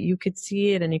others, but you could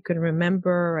see it and you can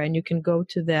remember and you can go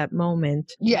to that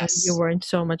moment. Yes. You were in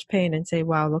so much pain and say,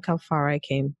 wow, look how far I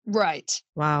came. Right.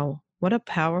 Wow. What a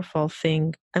powerful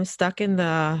thing. I'm stuck in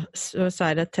the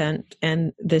suicide attempt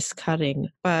and this cutting,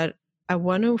 but I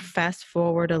want to fast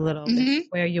forward a little bit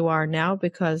where you are now,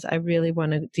 because I really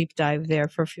want to deep dive there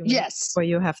for a few minutes before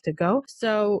you have to go.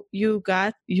 So you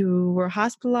were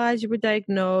hospitalized, you were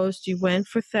diagnosed, you went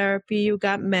for therapy, you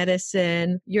got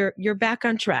medicine, you're back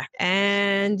on track,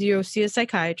 and you see a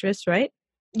psychiatrist, right?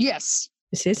 Yes.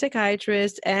 You see a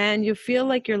psychiatrist and you feel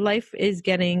like your life is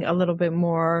getting a little bit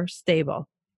more stable.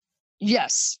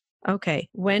 Yes. Okay.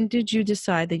 When did you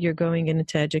decide that you're going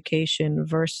into education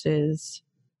versus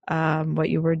what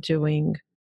you were doing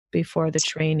before the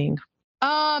training?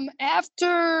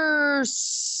 After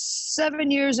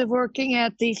 7 years of working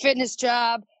at the fitness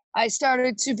job, I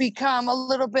started to become a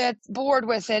little bit bored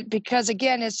with it because,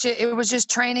 again, it was just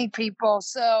training people.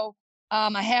 So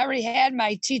I already had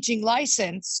my teaching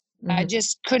license. I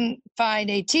just couldn't find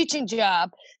a teaching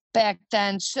job back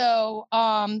then. So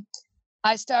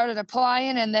I started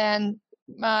applying, and then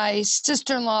my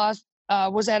sister-in-law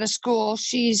was at a school.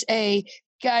 She's a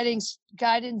guidance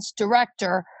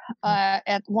director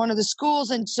at one of the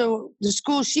schools, and so the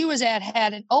school she was at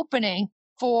had an opening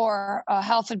for a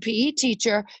health and PE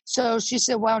teacher. So she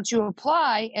said, why don't you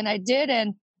apply? And I did,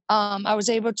 and I was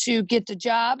able to get the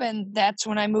job, and that's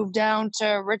when I moved down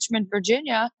to Richmond,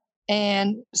 Virginia,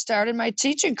 and started my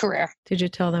teaching career. Did you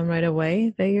tell them right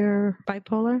away that you're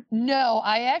bipolar? No,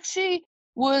 I actually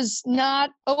was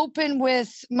not open with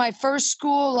my first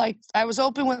school. Like, I was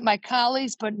open with my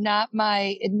colleagues, but not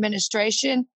my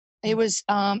administration. It was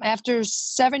after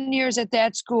 7 years at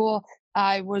that school,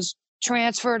 I was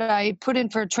transferred. I put in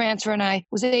for a transfer, and I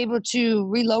was able to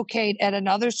relocate at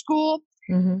another school.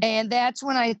 And that's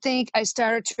when I think I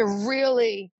started to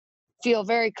really feel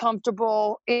very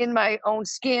comfortable in my own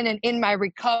skin and in my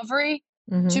recovery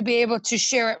to be able to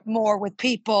share it more with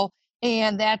people.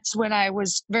 And that's when I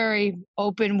was very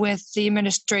open with the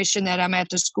administration that I'm at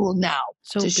the school now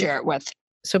to share it with.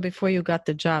 So before you got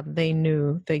the job, they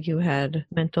knew that you had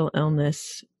mental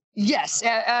illness. Yes,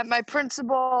 my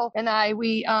principal and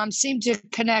we seemed to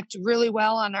connect really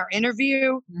well on our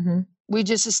interview. Mm-hmm. We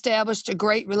just established a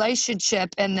great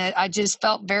relationship, and that I just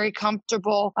felt very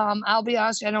comfortable. I'll be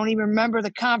honest, I don't even remember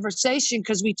the conversation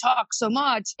because we talked so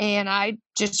much, and I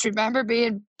just remember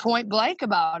being point blank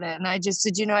about it. And I just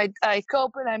said, I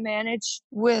cope and I manage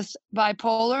with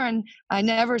bipolar, and I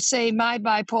never say my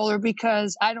bipolar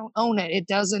because I don't own it. It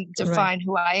doesn't define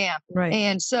who I am. Right.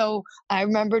 And so I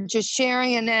remember just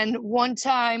sharing. And then one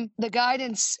time the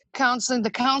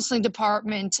counseling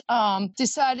department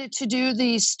decided to do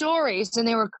these stories, and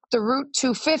they were the Route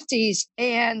 250s.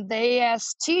 And they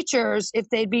asked teachers if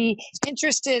they'd be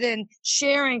interested in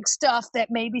sharing stuff that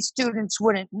maybe students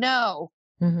wouldn't know.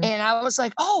 Mm-hmm. And I was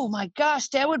like, oh my gosh,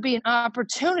 that would be an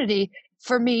opportunity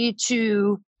for me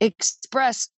to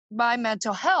express my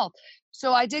mental health.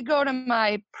 So I did go to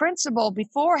my principal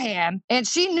beforehand, and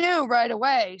she knew right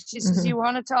away. She says, you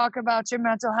want to talk about your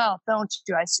mental health, don't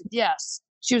you? I said, yes.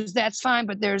 She was, that's fine,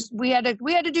 but we had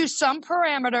to do some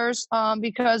parameters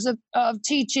because of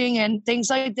teaching and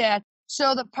things like that.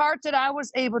 So the part that I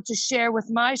was able to share with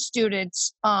my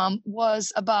students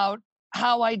was about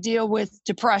how I deal with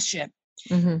depression.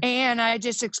 Mm-hmm. And I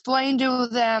just explained to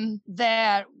them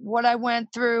that what I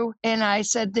went through. And I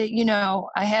said that,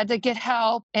 I had to get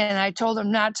help. And I told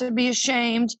them not to be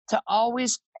ashamed, to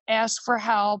always ask for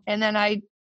help. And then I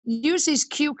used these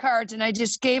cue cards, and I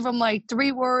just gave them like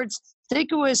 3 words. I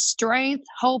think it was strength,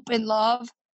 hope, and love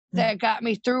that got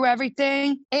me through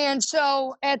everything. And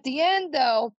so at the end,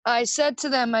 though, I said to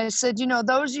them,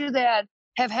 those of you that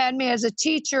have had me as a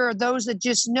teacher, those that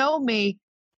just know me,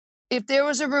 if there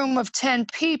was a room of 10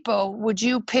 people, would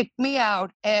you pick me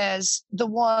out as the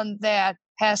one that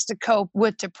has to cope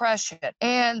with depression?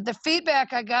 And the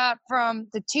feedback I got from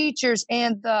the teachers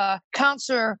and the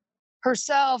counselor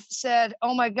herself said,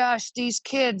 oh my gosh, these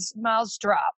kids' mouths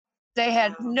dropped. They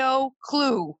had no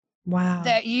clue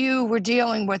that you were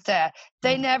dealing with that.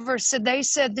 They never said, they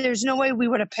said there's no way we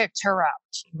would have picked her out.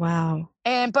 Wow.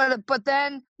 And but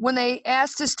then when they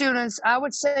asked the students, I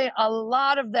would say a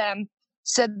lot of them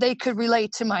said they could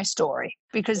relate to my story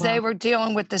because they were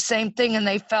dealing with the same thing, and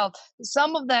they felt,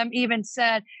 some of them even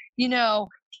said,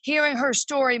 hearing her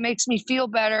story makes me feel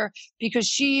better because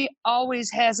she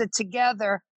always has it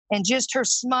together, and just her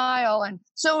smile. And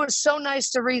so it was so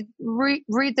nice to read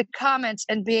the comments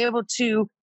and be able to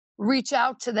reach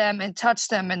out to them and touch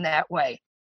them in that way.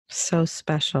 So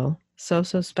special. So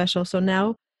special. So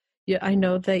now I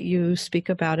know that you speak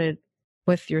about it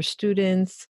with your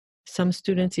students. Some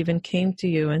students even came to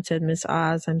you and said, Miss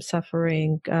Oz, I'm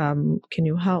suffering. Can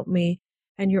you help me?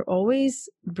 And you're always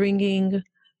bringing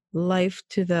life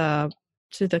to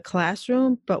the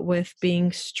classroom, but with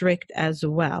being strict as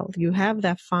well. You have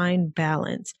that fine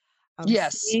balance of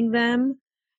seeing them,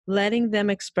 letting them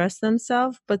express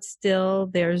themselves, but still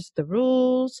there's the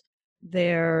rules,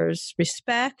 there's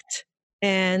respect.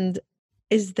 And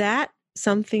is that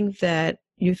something that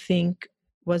you think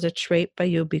was a trait by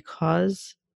you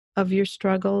because of your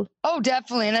struggle? Oh,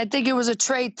 definitely. And I think it was a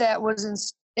trait that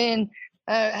was and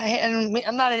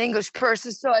I'm not an English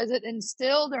person, so is it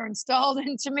instilled or installed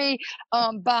into me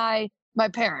by my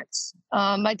parents?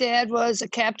 My dad was a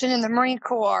captain in the Marine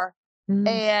Corps.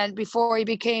 And before he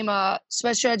became a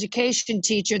special education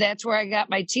teacher, that's where I got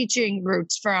my teaching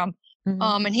roots from.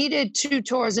 And he did 2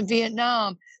 tours in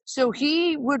Vietnam. So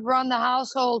he would run the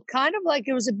household kind of like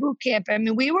it was a boot camp. I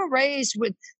mean, we were raised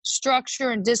with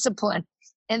structure and discipline.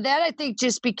 And that, I think,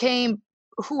 just became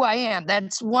who I am.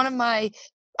 That's one of my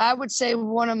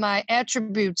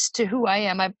attributes to who I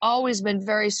am. I've always been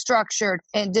very structured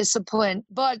and disciplined.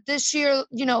 But this year,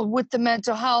 with the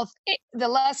mental health, the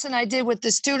lesson I did with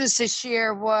the students this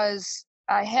year was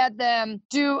I had them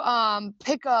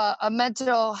pick a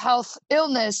mental health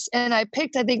illness, and I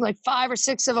picked, I think, like 5 or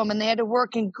 6 of them, and they had to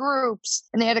work in groups,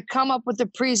 and they had to come up with a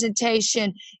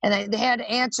presentation, and they had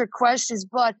to answer questions.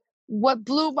 But what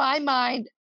blew my mind,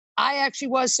 I actually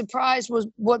was surprised, was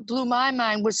what blew my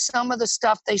mind was some of the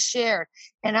stuff they shared.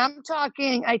 And I'm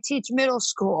talking, I teach middle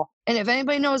school. And if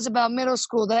anybody knows about middle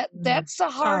school, that's the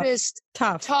hardest,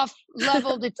 tough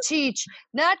level to teach.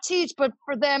 Not teach, but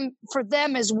for them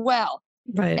as well.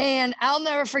 Right. And I'll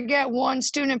never forget one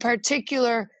student in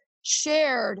particular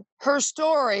shared her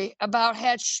story about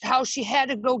how she had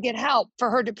to go get help for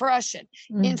her depression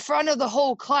in front of the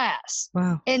whole class.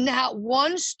 Wow. And not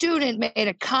one student made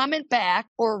a comment back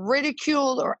or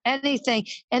ridiculed or anything.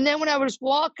 And then when I was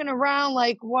walking around,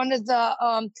 like one of the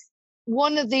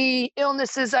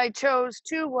illnesses I chose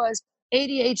too was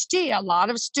ADHD. A lot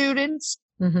of students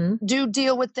do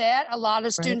deal with that. A lot of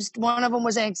Right. students, one of them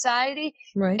was anxiety.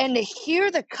 Right. And to hear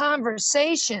the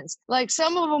conversations, like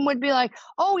some of them would be like,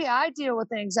 oh, yeah, I deal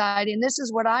with anxiety and this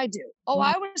is what I do. Oh,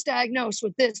 Right. I was diagnosed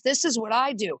with this. This is what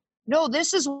I do. No,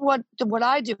 this is what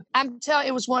I do. I'm telling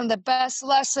you, it was one of the best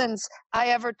lessons I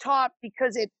ever taught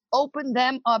because it opened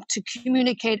them up to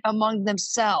communicate among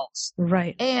themselves.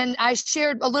 Right. And I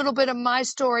shared a little bit of my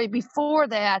story before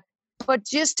that, but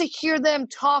just to hear them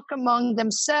talk among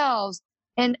themselves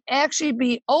and actually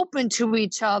be open to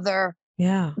each other,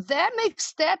 Yeah.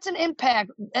 that's an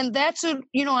impact. And that's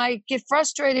I get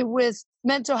frustrated with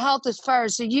mental health as far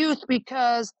as the youth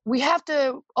because we have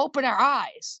to open our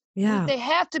eyes. Yeah. They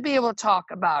have to be able to talk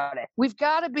about it. We've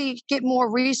got to get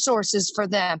more resources for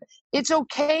them. It's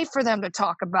okay for them to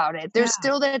talk about it. There's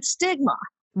still that stigma.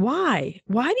 Why?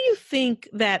 Why do you think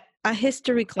that a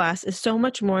history class is so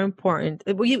much more important?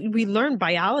 We learn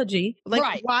biology. Like,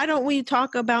 Right. why don't we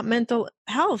talk about mental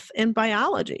health in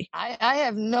biology? I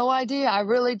have no idea. I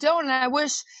really don't. And I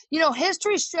wish,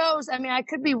 history shows, I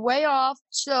could be way off.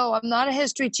 So I'm not a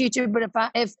history teacher, but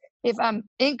if I'm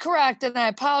incorrect, then I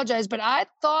apologize. But I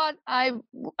thought I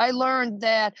learned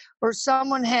that, or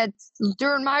someone had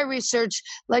during my research,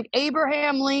 like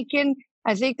Abraham Lincoln,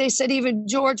 I think they said even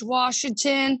George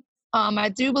Washington. I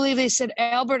do believe they said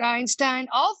Albert Einstein.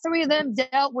 All three of them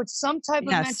dealt with some type of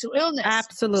mental illness.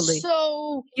 Absolutely.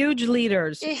 So huge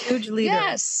leaders.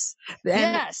 Yes.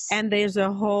 And there's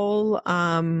a whole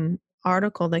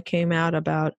article that came out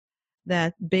about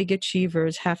that big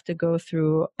achievers have to go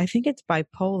through, I think it's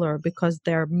bipolar, because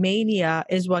their mania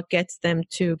is what gets them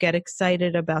to get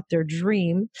excited about their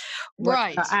dream.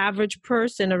 Right. The average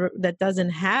person that doesn't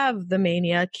have the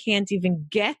mania can't even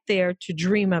get there to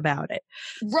dream about it.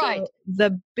 Right. So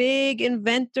the big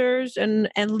inventors and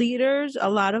leaders, a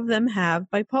lot of them have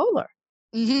bipolar.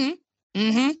 And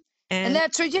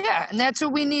that's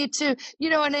what we need to,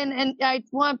 and I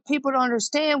want people to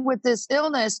understand with this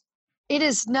illness, it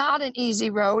is not an easy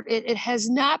road. It has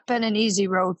not been an easy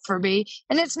road for me,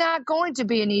 and it's not going to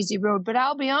be an easy road. But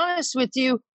I'll be honest with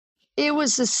you, it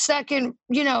was the second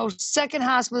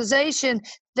hospitalization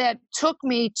that took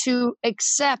me to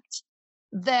accept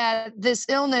that this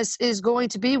illness is going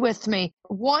to be with me.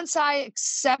 Once I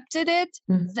accepted it,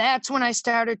 that's when I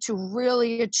started to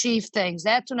really achieve things.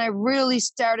 That's when I really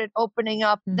started opening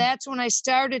up. That's when I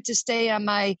started to stay on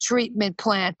my treatment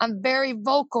plan. I'm very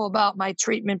vocal about my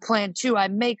treatment plan too. I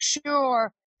make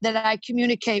sure that I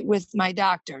communicate with my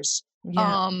doctors.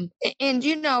 Yeah.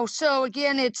 So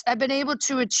again, I've been able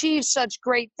to achieve such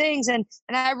great things, and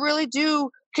I really do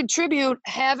contribute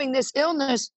having this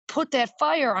illness put that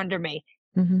fire under me.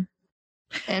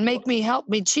 And help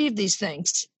me achieve these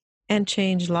things. And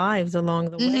change lives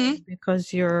along the way,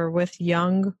 because you're with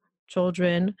young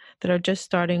children that are just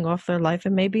starting off their life,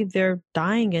 and maybe they're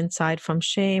dying inside from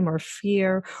shame or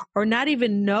fear, or not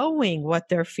even knowing what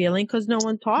they're feeling because no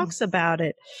one talks about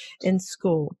it in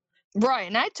school. Right.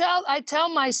 And I tell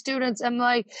my students, I'm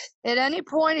like, at any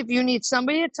point, if you need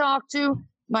somebody to talk to,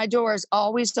 my door is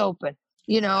always open.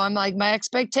 I'm like, my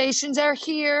expectations are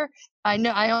here. I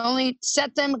know I only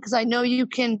set them because I know you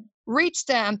can reach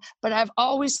them, but I've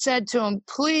always said to them,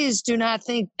 please do not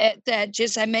think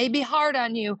that I may be hard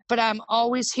on you, but I'm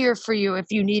always here for you if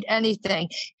you need anything.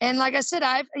 And like I said,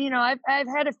 I've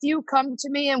had a few come to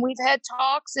me and we've had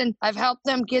talks and I've helped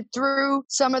them get through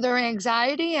some of their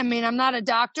anxiety. I'm not a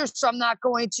doctor, so I'm not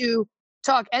going to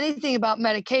talk anything about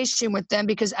medication with them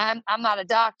because I'm not a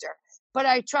doctor. But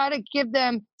I try to give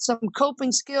them some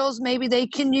coping skills maybe they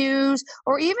can use,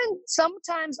 or even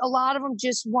sometimes a lot of them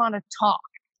just want to talk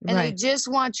and they just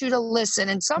want you to listen.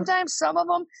 And sometimes some of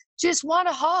them just want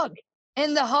a hug,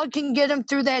 and the hug can get them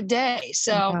through that day.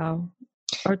 So,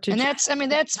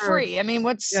 that's free.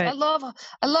 I love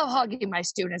hugging my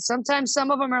students. Sometimes some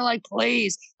of them are like,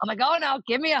 please. I'm like, oh no,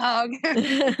 give me a hug.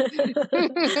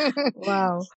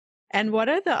 Wow. And what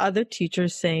are the other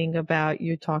teachers saying about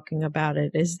you talking about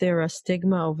it? Is there a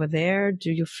stigma over there?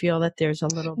 Do you feel that there's a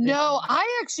little bit? No,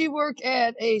 I actually work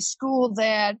at a school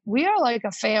that we are like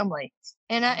a family.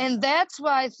 And that's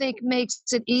why I think makes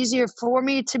it easier for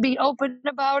me to be open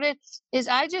about it, is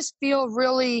I just feel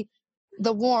really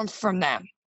the warmth from them.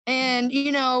 And,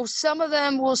 some of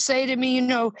them will say to me,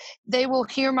 they will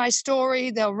hear my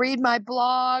story. They'll read my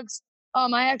blogs.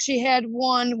 I actually had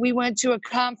one, we went to a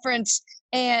conference,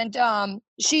 and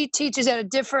she teaches at a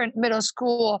different middle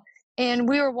school. And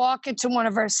we were walking to one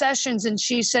of our sessions, and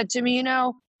she said to me,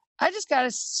 I just got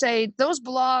to say, those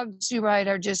blogs you write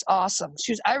are just awesome.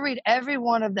 I read every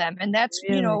one of them. And that's,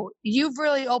 Really? you've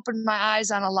really opened my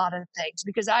eyes on a lot of things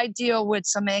because I deal with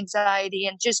some anxiety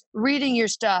and just reading your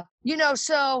stuff,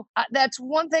 so that's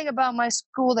one thing about my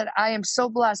school that I am so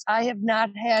blessed. I have not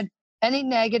had any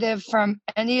negative from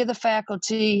any of the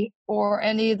faculty or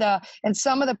and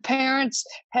some of the parents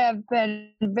have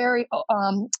been very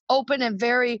open and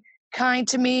very kind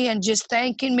to me and just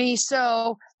thanking me.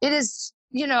 So it is,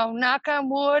 knock on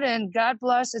wood and God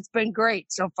bless. It's been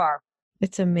great so far.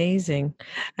 It's amazing.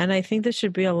 And I think this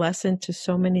should be a lesson to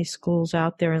so many schools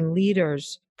out there and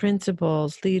leaders,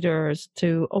 principals, leaders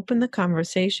to open the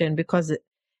conversation because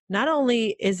not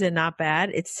only is it not bad,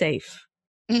 it's safe.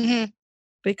 Mm-hmm.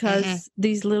 Because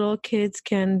these little kids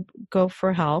can go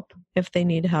for help if they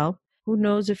need help. Who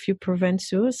knows if you prevent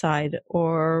suicide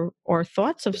or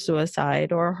thoughts of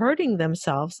suicide or hurting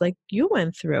themselves like you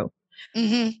went through.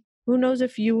 Mm-hmm. Who knows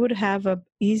if you would have a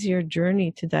easier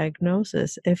journey to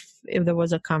diagnosis if there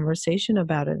was a conversation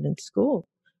about it in school.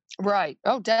 Right.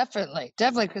 Oh, definitely.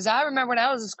 Definitely. Because I remember when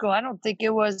I was in school, I don't think it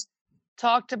was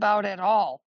talked about at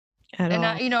all. And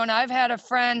I've had a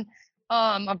friend,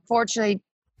 unfortunately,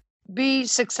 be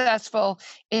successful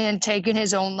in taking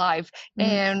his own life.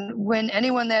 And when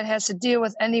anyone that has to deal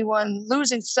with anyone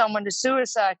losing someone to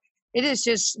suicide, it is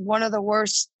just one of the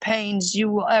worst pains you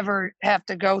will ever have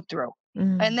to go through.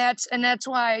 And that's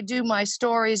why I do my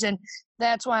stories, and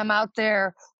that's why I'm out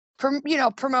there,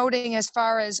 promoting as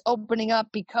far as opening up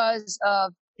because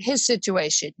of his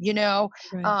situation.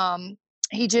 Right.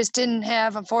 He just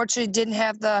unfortunately didn't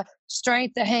have the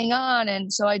strength to hang on.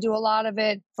 And so I do a lot of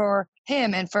it for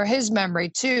him and for his memory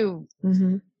too.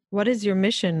 Mm-hmm. What is your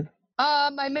mission?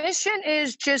 My mission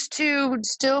is just to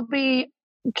still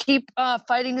keep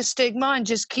fighting the stigma and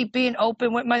just keep being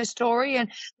open with my story. And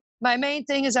my main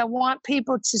thing is I want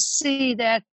people to see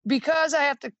that because I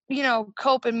have to,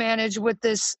 cope and manage with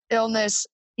this illness,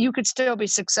 you could still be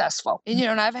successful.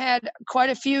 And I've had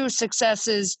quite a few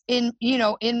successes in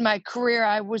my career.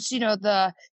 I was,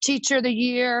 the teacher of the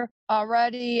year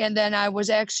already. And then I was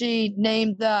actually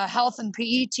named the health and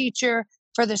PE teacher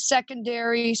for the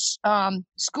secondary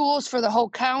schools for the whole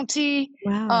county.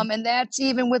 Wow. And that's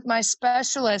even with my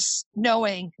specialists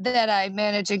knowing that I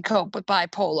manage and cope with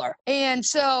bipolar. And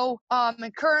so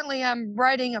and currently I'm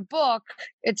writing a book.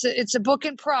 It's a book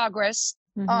in progress.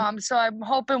 So I'm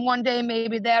hoping one day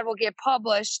maybe that will get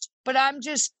published. But I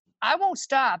won't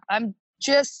stop. I'm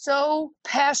just so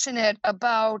passionate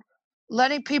about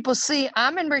letting people see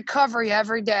I'm in recovery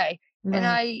every day.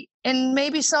 Right. And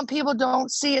maybe some people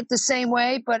don't see it the same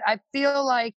way, but I feel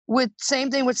like same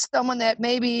thing with someone that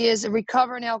maybe is a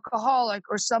recovering alcoholic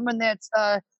or someone that's,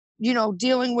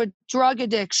 dealing with drug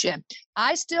addiction.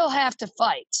 I still have to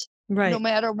fight. Right. No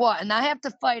matter what. And I have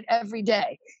to fight every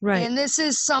day. Right. And this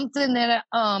is something that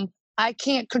I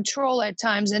can't control at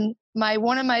times. And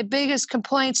one of my biggest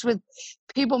complaints with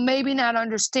people maybe not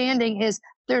understanding is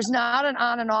there's not an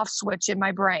on and off switch in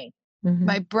my brain.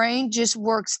 My brain just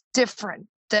works different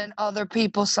than other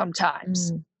people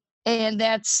sometimes. And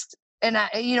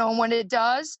when it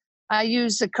does, I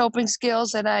use the coping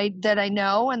skills that I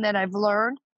know and that I've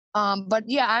learned. But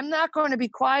yeah, I'm not going to be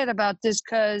quiet about this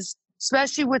because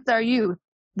especially with our youth,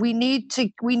 we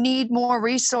need more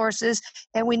resources,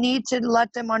 and we need to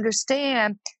let them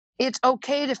understand it's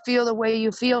okay to feel the way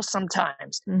you feel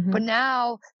sometimes. But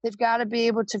now they've got to be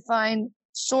able to find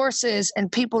sources and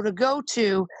people to go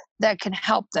to that can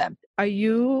help them.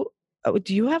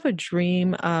 Do you have a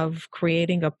dream of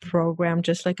creating a program,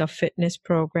 just like a fitness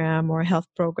program or a health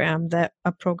program,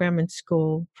 a program in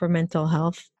school for mental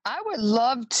health? I would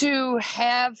love to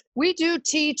we do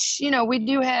teach, we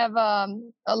do have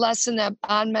a lesson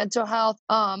on mental health.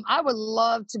 I would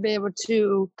love to be able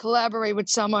to collaborate with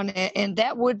someone, and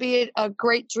that would be a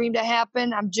great dream to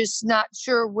happen. I'm just not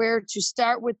sure where to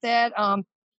start with that.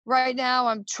 Right now,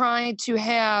 I'm trying to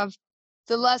have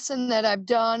the lesson that I've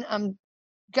done. I'm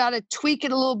got to tweak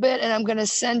it a little bit, and I'm going to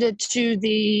send it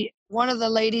to one of the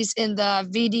ladies in the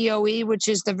VDOE, which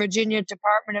is the Virginia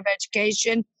Department of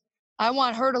Education. I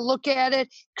want her to look at it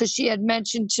because she had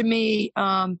mentioned to me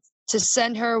to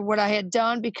send her what I had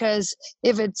done, because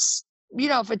if it's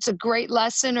a great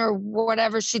lesson or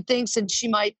whatever she thinks, and she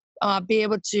might be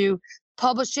able to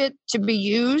publish it to be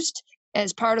used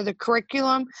as part of the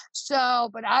curriculum. So,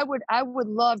 but I would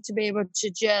love to be able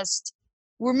to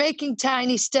we're making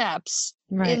tiny steps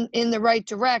in the right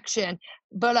direction,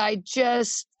 but I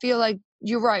just feel like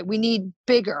you're right. We need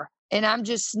bigger. And I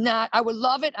would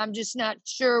love it. I'm just not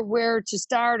sure where to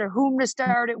start or whom to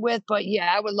start it with. But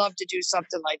yeah, I would love to do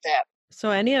something like that. So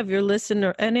any of the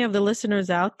listeners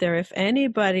out there, if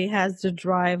anybody has the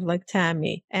drive like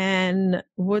Tammy and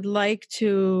would like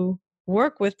to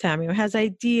work with Tammy or has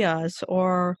ideas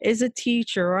or is a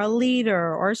teacher or a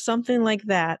leader or something like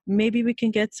that, maybe we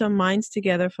can get some minds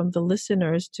together from the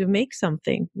listeners to make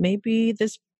something. Maybe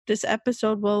this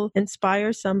episode will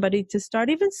inspire somebody to start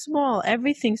even small.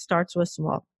 Everything starts with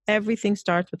small. Everything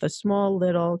starts with a small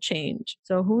little change.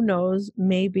 So who knows,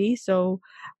 maybe. So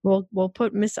we'll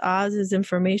put Miss Oz's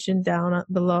information down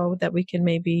below that we can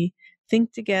maybe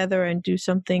think together and do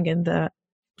something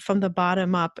from the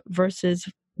bottom up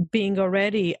versus being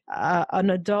already an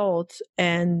adult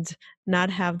and not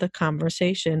have the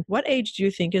conversation. What age do you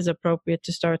think is appropriate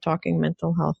to start talking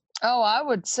mental health? Oh, I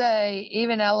would say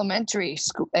even elementary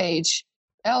school age.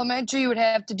 Elementary, you would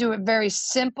have to do it very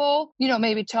simple,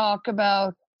 maybe talk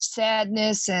about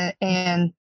sadness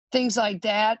and things like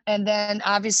that. And then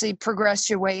obviously progress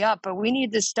your way up. But we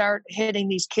need to start hitting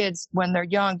these kids when they're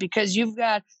young because you've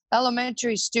got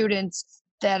elementary students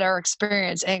that are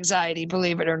experiencing anxiety,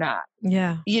 believe it or not.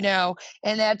 Yeah.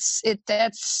 And that's it.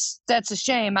 That's a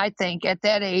shame. I think at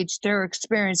that age, they're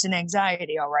experiencing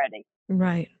anxiety already.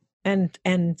 Right. And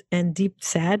deep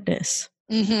sadness.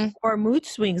 Mm-hmm. Or mood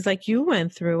swings like you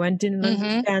went through and didn't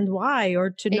understand why, or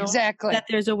to know that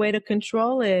there's a way to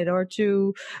control it or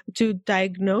to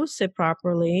diagnose it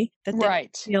properly, that they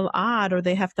feel odd or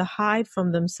they have to hide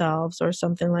from themselves or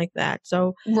something like that.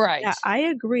 So yeah, I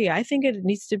agree. I think it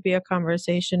needs to be a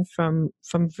conversation from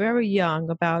very young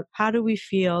about how do we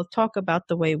feel, talk about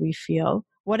the way we feel.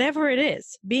 Whatever it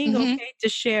is, being okay to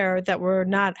share that we're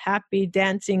not happy,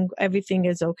 dancing, everything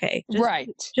is okay.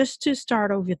 Just to start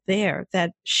over there,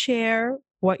 that share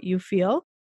what you feel.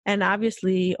 And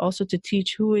obviously also to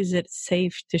teach who is it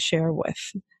safe to share with.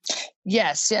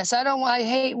 Yes. I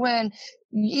hate when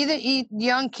either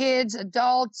young kids,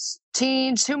 adults,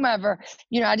 teens, whomever,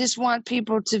 I just want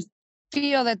people to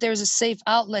feel that there's a safe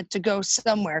outlet to go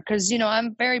somewhere. Because,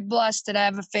 I'm very blessed that I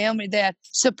have a family that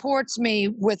supports me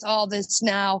with all this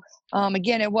now.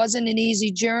 Again, it wasn't an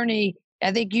easy journey.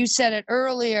 I think you said it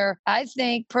earlier. I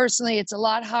think personally, it's a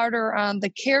lot harder on the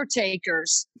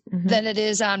caretakers than it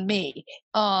is on me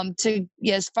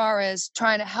as far as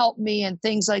trying to help me and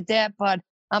things like that. But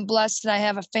I'm blessed that I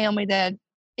have a family that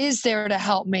is there to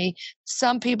help me.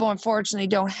 Some people, unfortunately,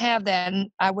 don't have that. And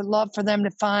I would love for them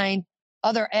to find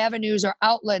other avenues or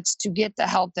outlets to get the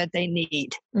help that they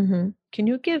need. Can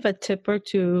you give a tip or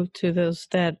two to those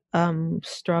that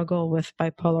struggle with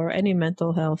bipolar or any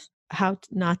mental health, how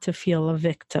not to feel a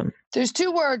victim? There's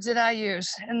two words that I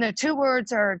use, and the two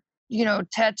words are,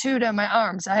 tattooed on my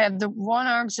arms. I have the one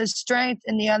arm says strength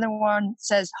and the other one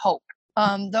says hope.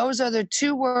 Those are the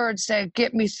two words that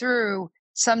get me through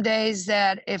some days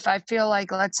that if I feel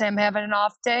like, let's say I'm having an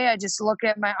off day, I just look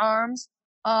at my arms.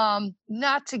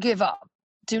 Not to give up.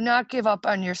 Do not give up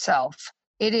on yourself.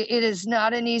 It is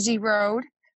not an easy road,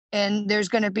 and there's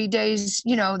going to be days,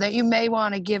 that you may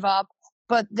want to give up,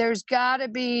 but there's got to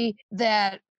be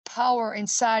that power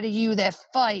inside of you, that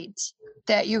fight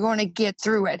that you're going to get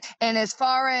through it. And as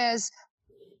far as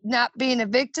not being a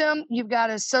victim, you've got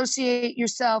to associate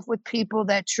yourself with people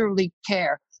that truly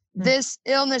care. This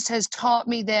illness has taught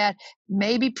me that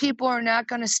maybe people are not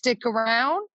going to stick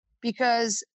around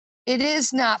because it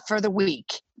is not for the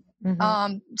weak.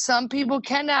 Some people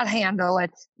cannot handle it.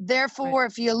 Therefore,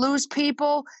 if you lose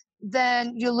people,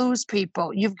 then you lose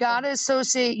people. You've got to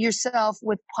associate yourself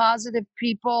with positive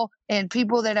people and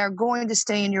people that are going to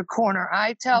stay in your corner.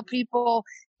 I tell people,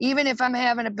 even if I'm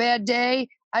having a bad day,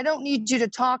 I don't need you to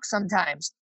talk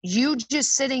sometimes. You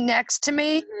just sitting next to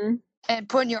me and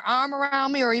putting your arm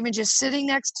around me or even just sitting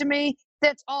next to me,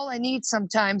 that's all I need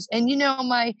sometimes. And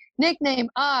my nickname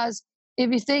Oz,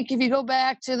 if you go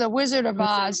back to the Wizard of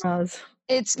Oz,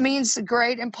 it means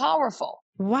great and powerful.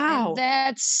 Wow. And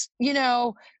that's,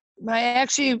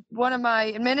 one of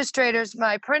my administrators,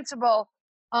 my principal,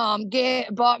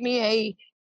 bought me a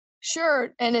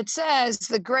shirt and it says,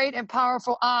 "The great and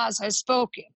powerful Oz has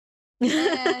spoken."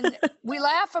 And we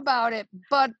laugh about it,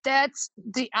 but that's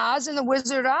the Oz and the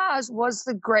Wizard of Oz was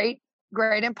the great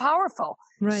and powerful.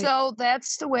 Right. So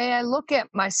that's the way I look at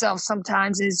myself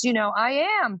sometimes is, I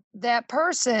am that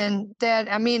person that,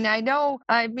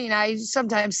 I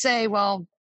sometimes say, well,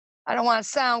 I don't want to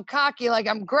sound cocky like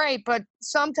I'm great, but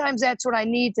sometimes that's what I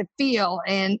need to feel.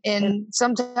 And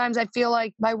sometimes I feel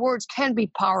like my words can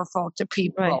be powerful to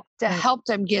people to help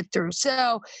them get through.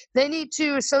 So they need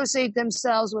to associate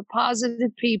themselves with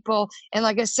positive people. And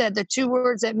like I said, the two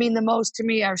words that mean the most to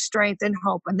me are strength and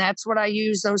hope. And that's what I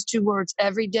use, those two words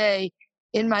every day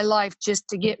in my life just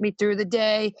to get me through the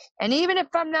day. And even if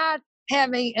I'm not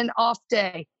having an off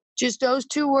day, Just those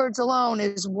two words alone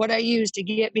is what I use to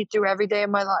get me through every day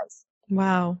of my life.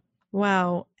 Wow.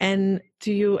 Wow. And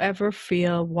do you ever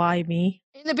feel, why me?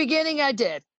 In the beginning, I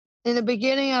did. In the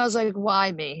beginning, I was like,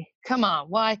 why me? Come on,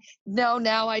 why? No,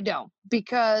 now I don't,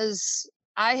 because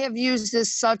I have used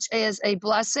this such as a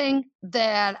blessing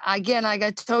that, again, like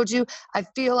I told you, I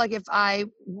feel like if I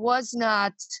was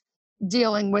not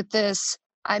dealing with this,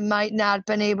 I might not have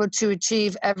been able to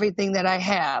achieve everything that I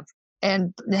have.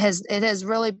 And it has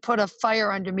really put a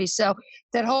fire under me. So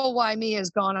that whole why me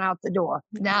has gone out the door.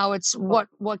 Now it's what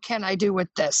can I do with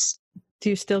this?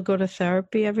 Do you still go to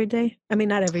therapy every day? I mean,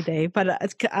 not every day, but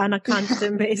on a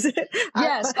constant basis.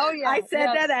 Yes. Oh, yeah. I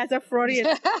said yes. that as a Freudian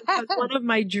because one of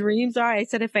my dreams I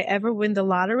said if I ever win the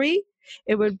lottery,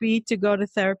 it would be to go to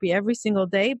therapy every single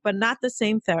day, but not the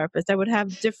same therapist. I would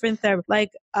have different therapy, like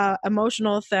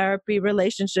emotional therapy,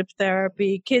 relationship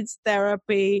therapy, kids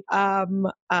therapy,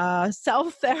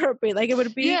 self therapy. Like it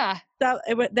would be. Yeah. So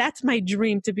that's my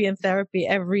dream, to be in therapy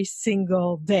every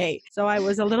single day. So I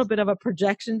was a little bit of a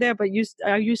projection there, but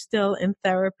are you still in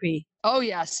therapy? Oh,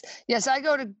 yes. Yes, I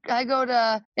go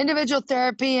to individual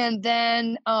therapy, and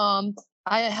then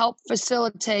I help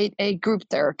facilitate a group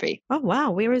therapy. Oh,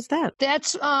 wow. Where is that?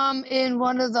 That's in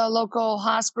one of the local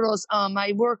hospitals.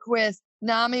 I work with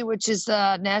NAMI, which is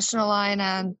the National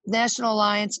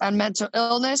Alliance on Mental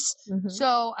Illness. Mm-hmm.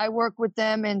 So I work with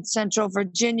them in Central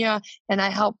Virginia, and I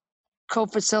help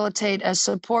co-facilitate a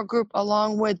support group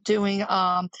along with doing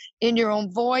In Your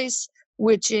Own Voice,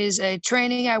 which is a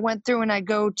training I went through, and I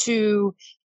go to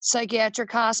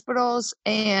psychiatric hospitals,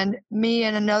 and me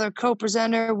and another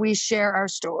co-presenter, we share our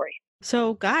story.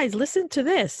 So guys, listen to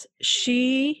this.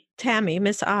 Tammy,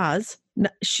 Miss Oz,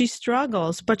 she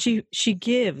struggles, but she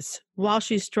gives while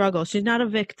she struggles. She's not a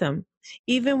victim.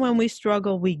 Even when we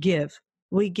struggle, we give.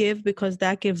 We give because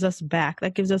that gives us back.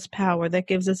 That gives us power. That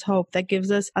gives us hope. That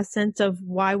gives us a sense of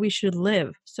why we should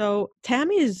live. So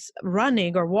Tammy is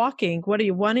running or walking. What are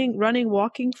you running,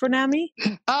 walking for Nami?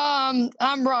 I'm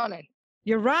running.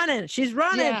 You're running. She's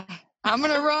running. Yeah. I'm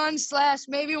going to run /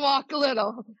 maybe walk a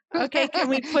little. Okay. Can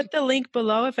we put the link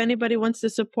below if anybody wants to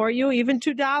support you? Even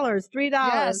 $2, $3,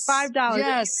 yes. $5.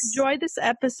 Yes. If you enjoy this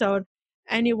episode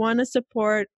and you want to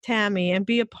support Tammy and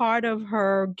be a part of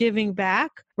her giving back,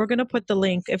 we're going to put the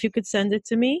link. If you could send it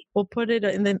to me, we'll put it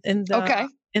in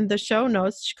the show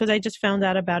notes, because I just found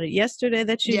out about it yesterday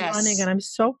that she's running, and I'm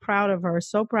so proud of her.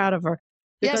 So proud of her.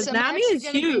 Because Nami is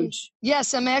huge.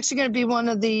 I'm actually going to be one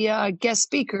of the guest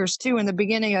speakers too in the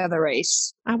beginning of the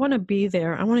race. I want to be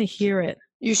there. I want to hear it.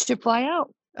 You should fly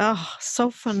out. Oh,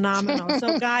 so phenomenal.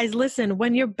 So guys, listen,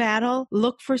 when you battle,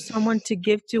 look for someone to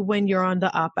give to when you're on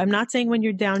the up. I'm not saying when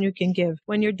you're down, you can give.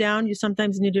 When you're down, you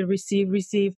sometimes need to receive.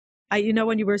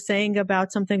 When you were saying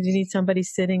about sometimes you need somebody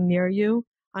sitting near you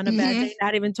on a bad day,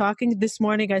 not even talking. This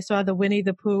morning, I saw the Winnie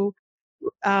the Pooh.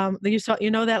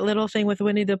 That little thing with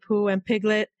Winnie the Pooh and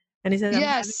Piglet, and he said, "I'm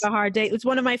having a hard day." It's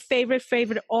one of my favorite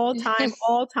all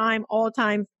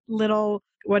time little,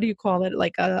 what do you call it?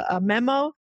 Like a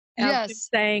memo.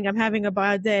 Saying, "I'm having a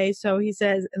bad day." So he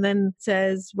says, and then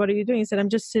says, "What are you doing?" He said, "I'm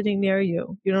just sitting near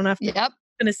you. You don't have to. I'm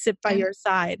going to sit by your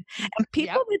side." And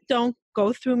people that don't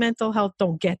go through mental health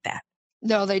don't get that.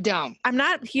 No, they don't. I'm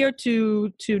not here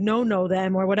to know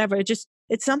them or whatever.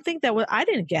 It's something that I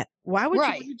didn't get. Why would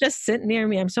you just sit near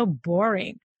me? I'm so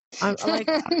boring. I'm like,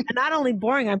 not only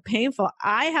boring, I'm painful.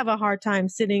 I have a hard time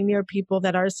sitting near people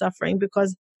that are suffering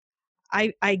because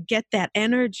I get that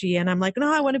energy, and I'm like,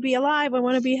 no, I want to be alive. I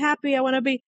want to be happy.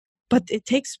 But it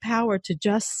takes power to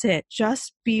just sit,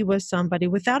 just be with somebody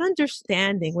without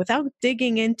understanding, without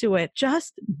digging into it.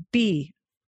 Just be.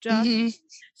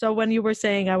 So when you were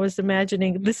saying, I was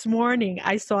imagining this morning,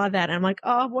 I saw that. And I'm like,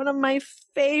 oh, one of my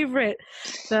favorite,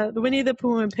 the Winnie the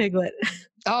Pooh and Piglet.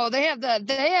 Oh, they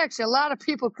actually, a lot of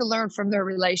people can learn from their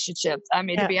relationship. I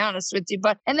mean, to be honest with you,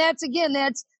 and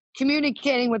that's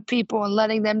communicating with people and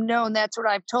letting them know. And that's what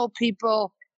I've told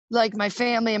people, like my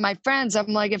family and my friends. I'm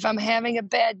like, if I'm having a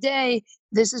bad day,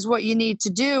 this is what you need to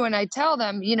do. And I tell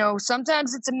them,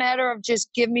 sometimes it's a matter of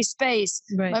just give me space.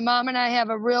 Right. My mom and I have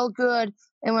a real good,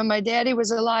 and when my daddy was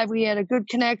alive, we had a good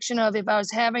connection of, if I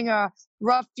was having a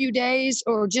rough few days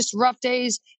or just rough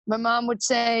days, my mom would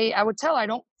say, I would tell her, I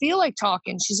don't feel like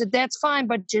talking. She said, that's fine,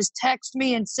 but just text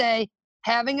me and say,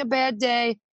 having a bad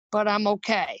day, but I'm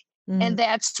okay. And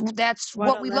that's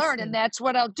what we learned. And that's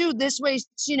what I'll do this way.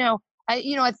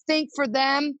 I think for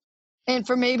them and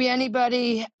for maybe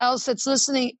anybody else that's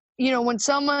listening, when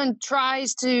someone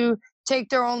tries to take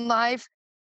their own life,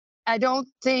 I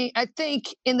think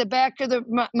in the back of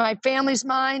my family's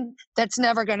mind, that's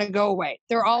never going to go away.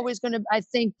 They're always going to, I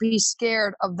think, be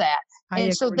scared of that. I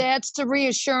And so agree. that's the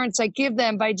reassurance I give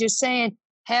them by just saying,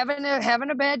 having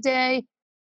a bad day,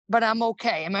 but I'm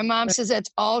okay. And my mom Right. says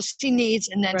that's all she needs.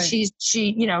 And then Right.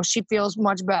 she feels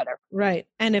much better. Right.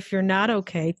 And if you're not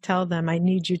okay, tell them I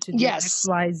need you to do X, Yes.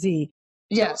 Y, Z.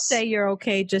 Don't Yes. say you're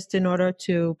okay just in order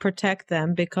to protect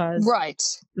them, because Right.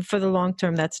 for the long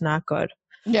term, that's not good.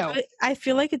 No. I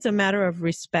feel like it's a matter of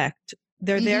respect.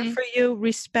 They're there Mhm. for you.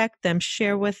 Respect them,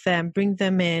 share with them, bring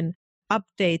them in,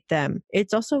 update them.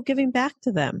 It's also giving back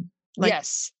to them. Like,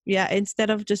 Yes. yeah, instead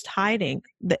of just hiding.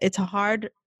 It's a hard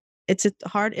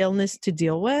illness to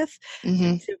deal with,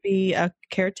 Mhm. to be a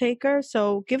caretaker.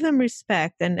 So give them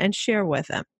respect and share with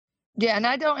them. Yeah, and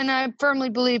I firmly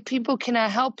believe people cannot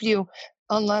help you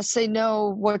unless they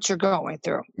know what you're going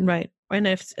through. Right. And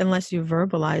unless you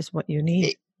verbalize what you need.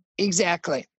 E-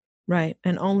 Exactly. Right.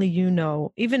 And only you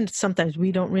know. Even sometimes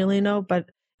we don't really know, but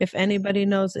if anybody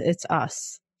knows, it's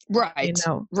us. Right. You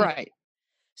know. Right.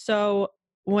 So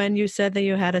when you said that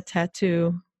you had a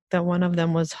tattoo, that one of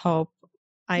them was hope,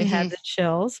 I had Mhm. the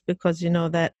chills, because you know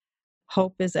that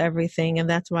hope is everything. And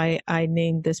that's why I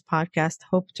named this podcast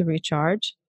Hope to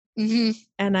Recharge. Mhm.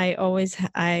 And I always,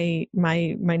 my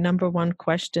number one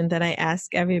question that I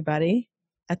ask everybody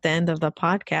at the end of the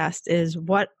podcast is,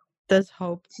 what does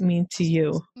hope mean to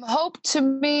you? Hope to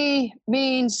me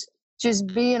means just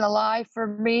being alive. For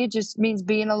me, just means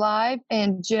being alive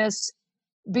and just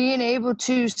being able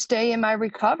to stay in my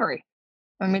recovery.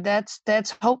 I mean, that's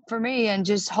hope for me, and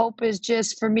just hope is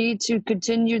just for me to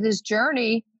continue this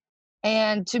journey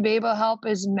and to be able to help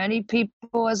as many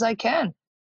people as I can.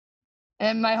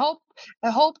 And I hope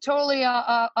totally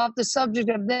off the subject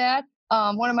of that.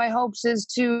 One of my hopes is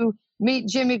to meet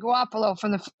Jimmy Garoppolo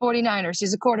from the 49ers.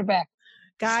 He's a quarterback.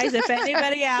 Guys, if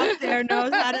anybody out there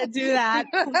knows how to do that,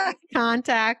 please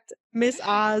contact Miss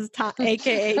Oz,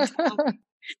 aka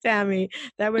Tammy.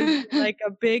 That would be like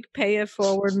a big pay it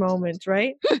forward moment,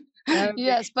 right?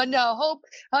 Yes, but no, hope,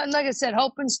 like I said,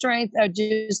 hope and strength are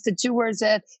just the two words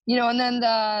that, and then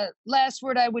the last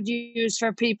word I would use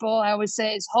for people, I would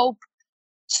say, is hope,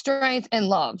 strength, and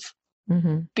love.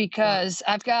 Mm-hmm. Because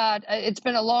it's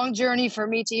been a long journey for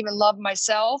me to even love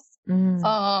myself.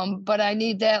 But I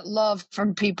need that love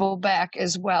from people back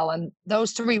as well. And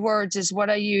those three words is what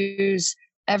I use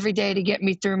every day to get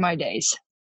me through my days.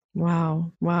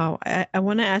 Wow. I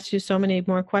want to ask you so many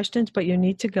more questions, but you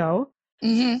need to go.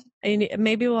 Mm-hmm. And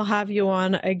maybe we'll have you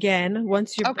on again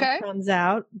once your book comes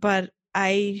out. But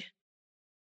I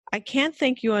can't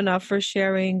thank you enough for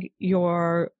sharing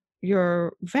your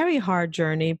very hard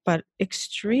journey, but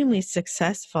extremely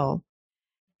successful,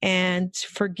 and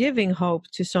for giving hope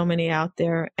to so many out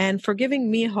there, and for giving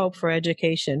me hope for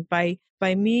education by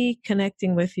me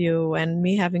connecting with you and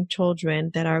me having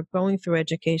children that are going through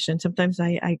education. Sometimes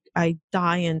I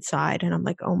die inside, and I'm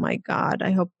like, oh my God, I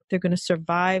hope they're going to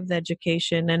survive the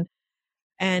education.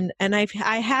 And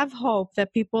I have hope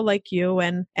that people like you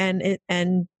and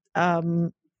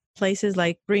places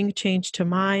like Bring Change to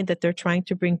Mind, that they're trying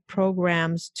to bring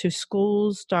programs to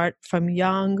schools, start from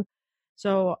young.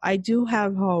 So I do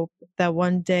have hope that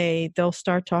one day they'll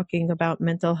start talking about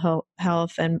mental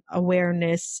health and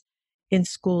awareness in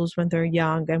schools when they're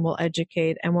young, and we'll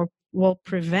educate, and we'll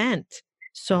prevent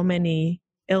so many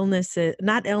illnesses,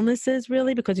 not illnesses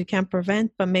really, because you can't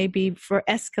prevent, but maybe for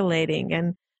escalating,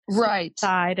 and Right.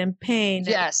 suicide and pain.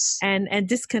 Yes. And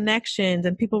disconnections,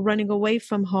 and people running away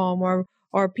from home,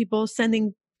 or people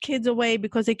sending kids away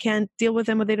because they can't deal with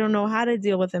them, or they don't know how to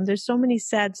deal with them. There's so many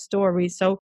sad stories.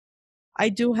 So I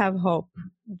do have hope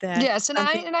that. Yes, and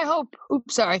I hope.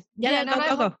 Oops, sorry. Yeah,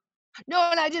 go. No,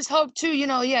 and I just hope too.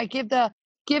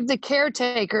 Give the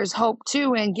caretakers hope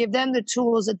too, and give them the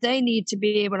tools that they need to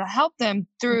be able to help them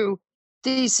through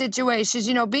these situations.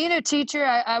 Being a teacher,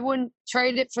 I wouldn't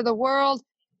trade it for the world.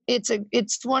 It's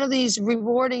one of these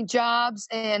rewarding jobs,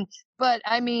 but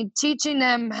I mean, teaching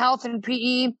them health and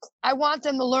PE, I want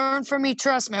them to learn from me.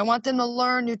 Trust me, I want them to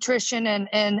learn nutrition, and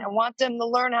I want them to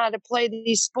learn how to play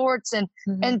these sports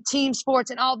and team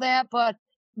sports and all that. But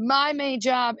my main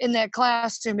job in that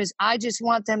classroom is I just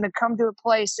want them to come to a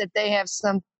place that they have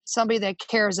somebody that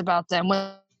cares about them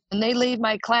when they leave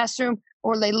my classroom,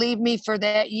 or they leave me for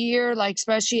that year, like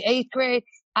especially 8th grade.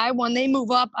 When they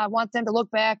move up, I want them to look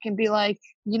back and be like,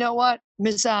 you know what,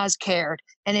 Ms. Oz cared.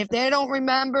 And if they don't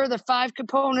remember the 5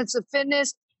 components of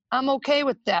fitness, I'm okay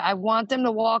with that. I want them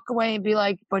to walk away and be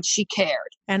like, but she cared.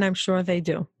 And I'm sure they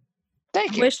do.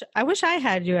 Thank you. I wish I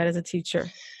had you as a teacher.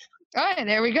 All right,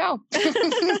 there we go.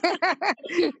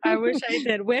 I wish I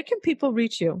did. Where can people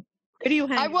reach you? Where do you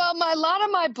hang? A lot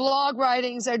of my blog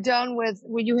writings are done with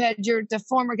when you had the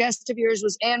former guest of yours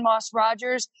was Ann Moss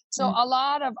Rogers. So a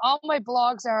lot of all my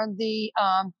blogs are on the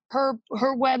her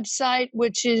website,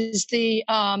 which is the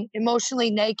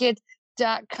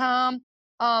emotionallynaked.com.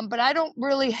 But I don't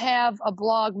really have a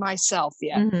blog myself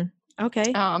yet. Mm-hmm.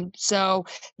 Okay. So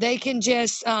they can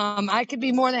just I could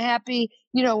be more than happy,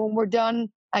 when we're done,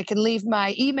 I can leave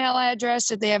my email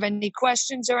address if they have any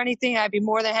questions or anything. I'd be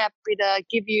more than happy to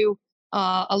give you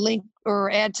a link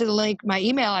or add to the link my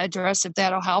email address if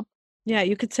that'll help. Yeah,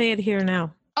 you could say it here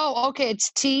now. Oh, okay.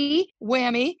 It's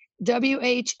TWhammy,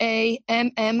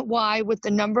 WHAMMY with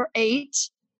the number 8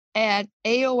 at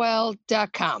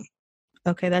AOL.com.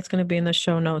 Okay, that's going to be in the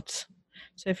show notes.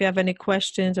 So if you have any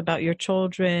questions about your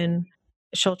children,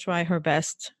 she'll try her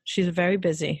best. She's very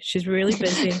busy. She's really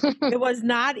busy. It was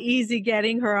not easy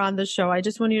getting her on the show. I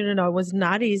just want you to know it was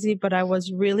not easy, but I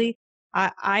was really,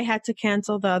 I had to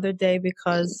cancel the other day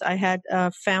because I had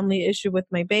a family issue with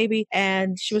my baby,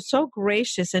 and she was so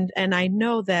gracious. And I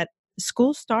know that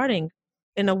school's starting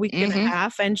in a week and a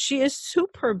half, and she is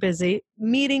super busy,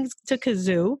 meetings to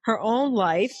kazoo, her own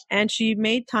life, and she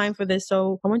made time for this.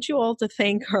 So I want you all to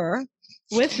thank her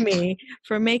with me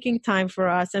for making time for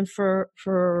us and for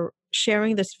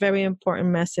sharing this very important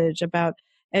message about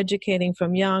educating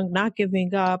from young, not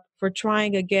giving up, for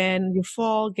trying again. You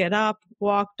fall, get up,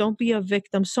 walk, don't be a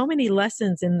victim. So many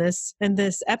lessons in this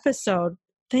episode.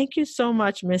 Thank you so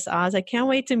much, Miss Oz. I can't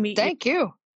wait to meet you. Thank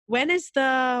you. When is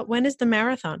the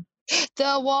marathon?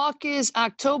 The walk is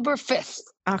October 5th.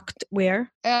 Where?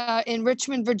 In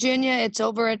Richmond, Virginia. It's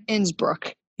over at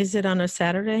Innsbruck. Is it on a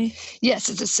Saturday? Yes,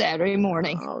 it's a Saturday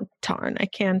morning. Oh, darn. I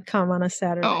can't come on a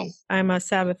Saturday. Oh. I'm a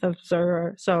Sabbath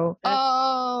observer. So,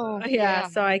 yeah.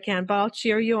 So I can't. But I'll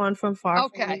cheer you on from far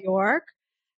from New York.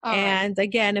 All and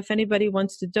again, if anybody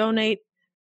wants to donate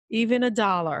even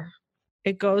 $1,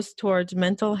 it goes towards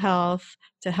mental health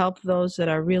to help those that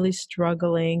are really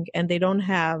struggling and they don't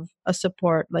have a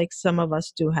support like some of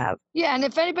us do have. Yeah, and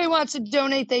if anybody wants to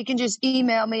donate, they can just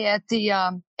email me at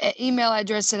the email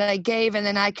address that I gave, and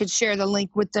then I could share the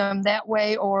link with them that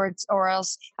way, or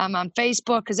else I'm on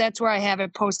Facebook, because that's where I have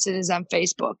it posted, is on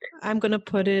Facebook. I'm going to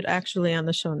put it actually on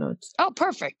the show notes. Oh,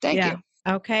 perfect. Thank you.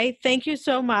 Okay. Thank you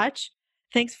so much.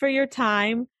 Thanks for your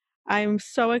time. I'm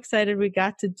so excited we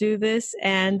got to do this,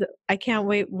 and I can't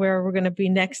wait where we're going to be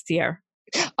next year.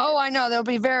 Oh, I know. That'll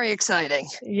be very exciting.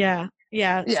 Yeah.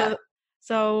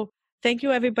 So thank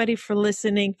you, everybody, for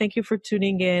listening. Thank you for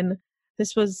tuning in.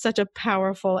 This was such a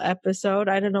powerful episode.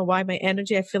 I don't know why my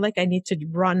energy, I feel like I need to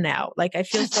run now. Like I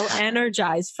feel so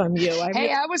energized from you.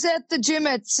 I was at the gym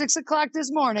at 6 o'clock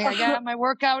this morning. I got my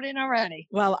workout in already.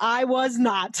 Well, I was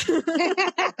not. So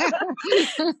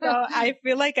I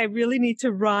feel like I really need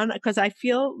to run, because I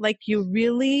feel like you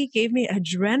really gave me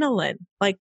adrenaline,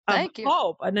 like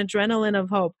hope, an adrenaline of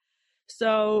hope.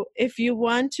 So if you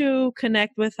want to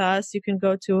connect with us, you can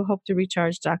go to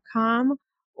hopetorecharge.com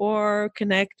or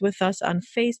connect with us on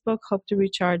Facebook, Hope to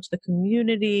Recharge the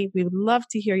Community. We would love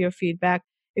to hear your feedback.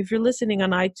 If you're listening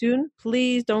on iTunes,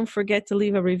 please don't forget to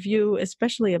leave a review,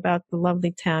 especially about the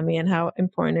lovely Tammy and how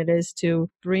important it is to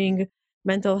bring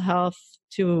mental health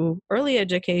to early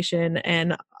education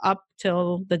and up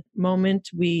till the moment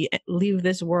we leave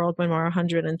this world when we're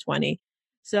 120.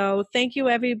 So thank you,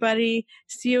 everybody.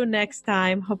 See you next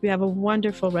time. Hope you have a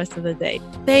wonderful rest of the day.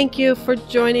 Thank you for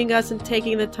joining us and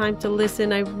taking the time to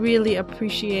listen. I really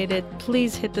appreciate it.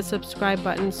 Please hit the subscribe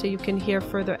button so you can hear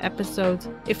further episodes.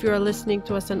 If you are listening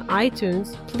to us on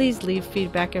iTunes, please leave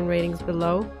feedback and ratings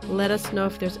below. Let us know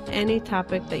if there's any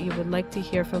topic that you would like to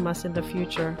hear from us in the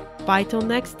future. Bye till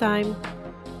next time.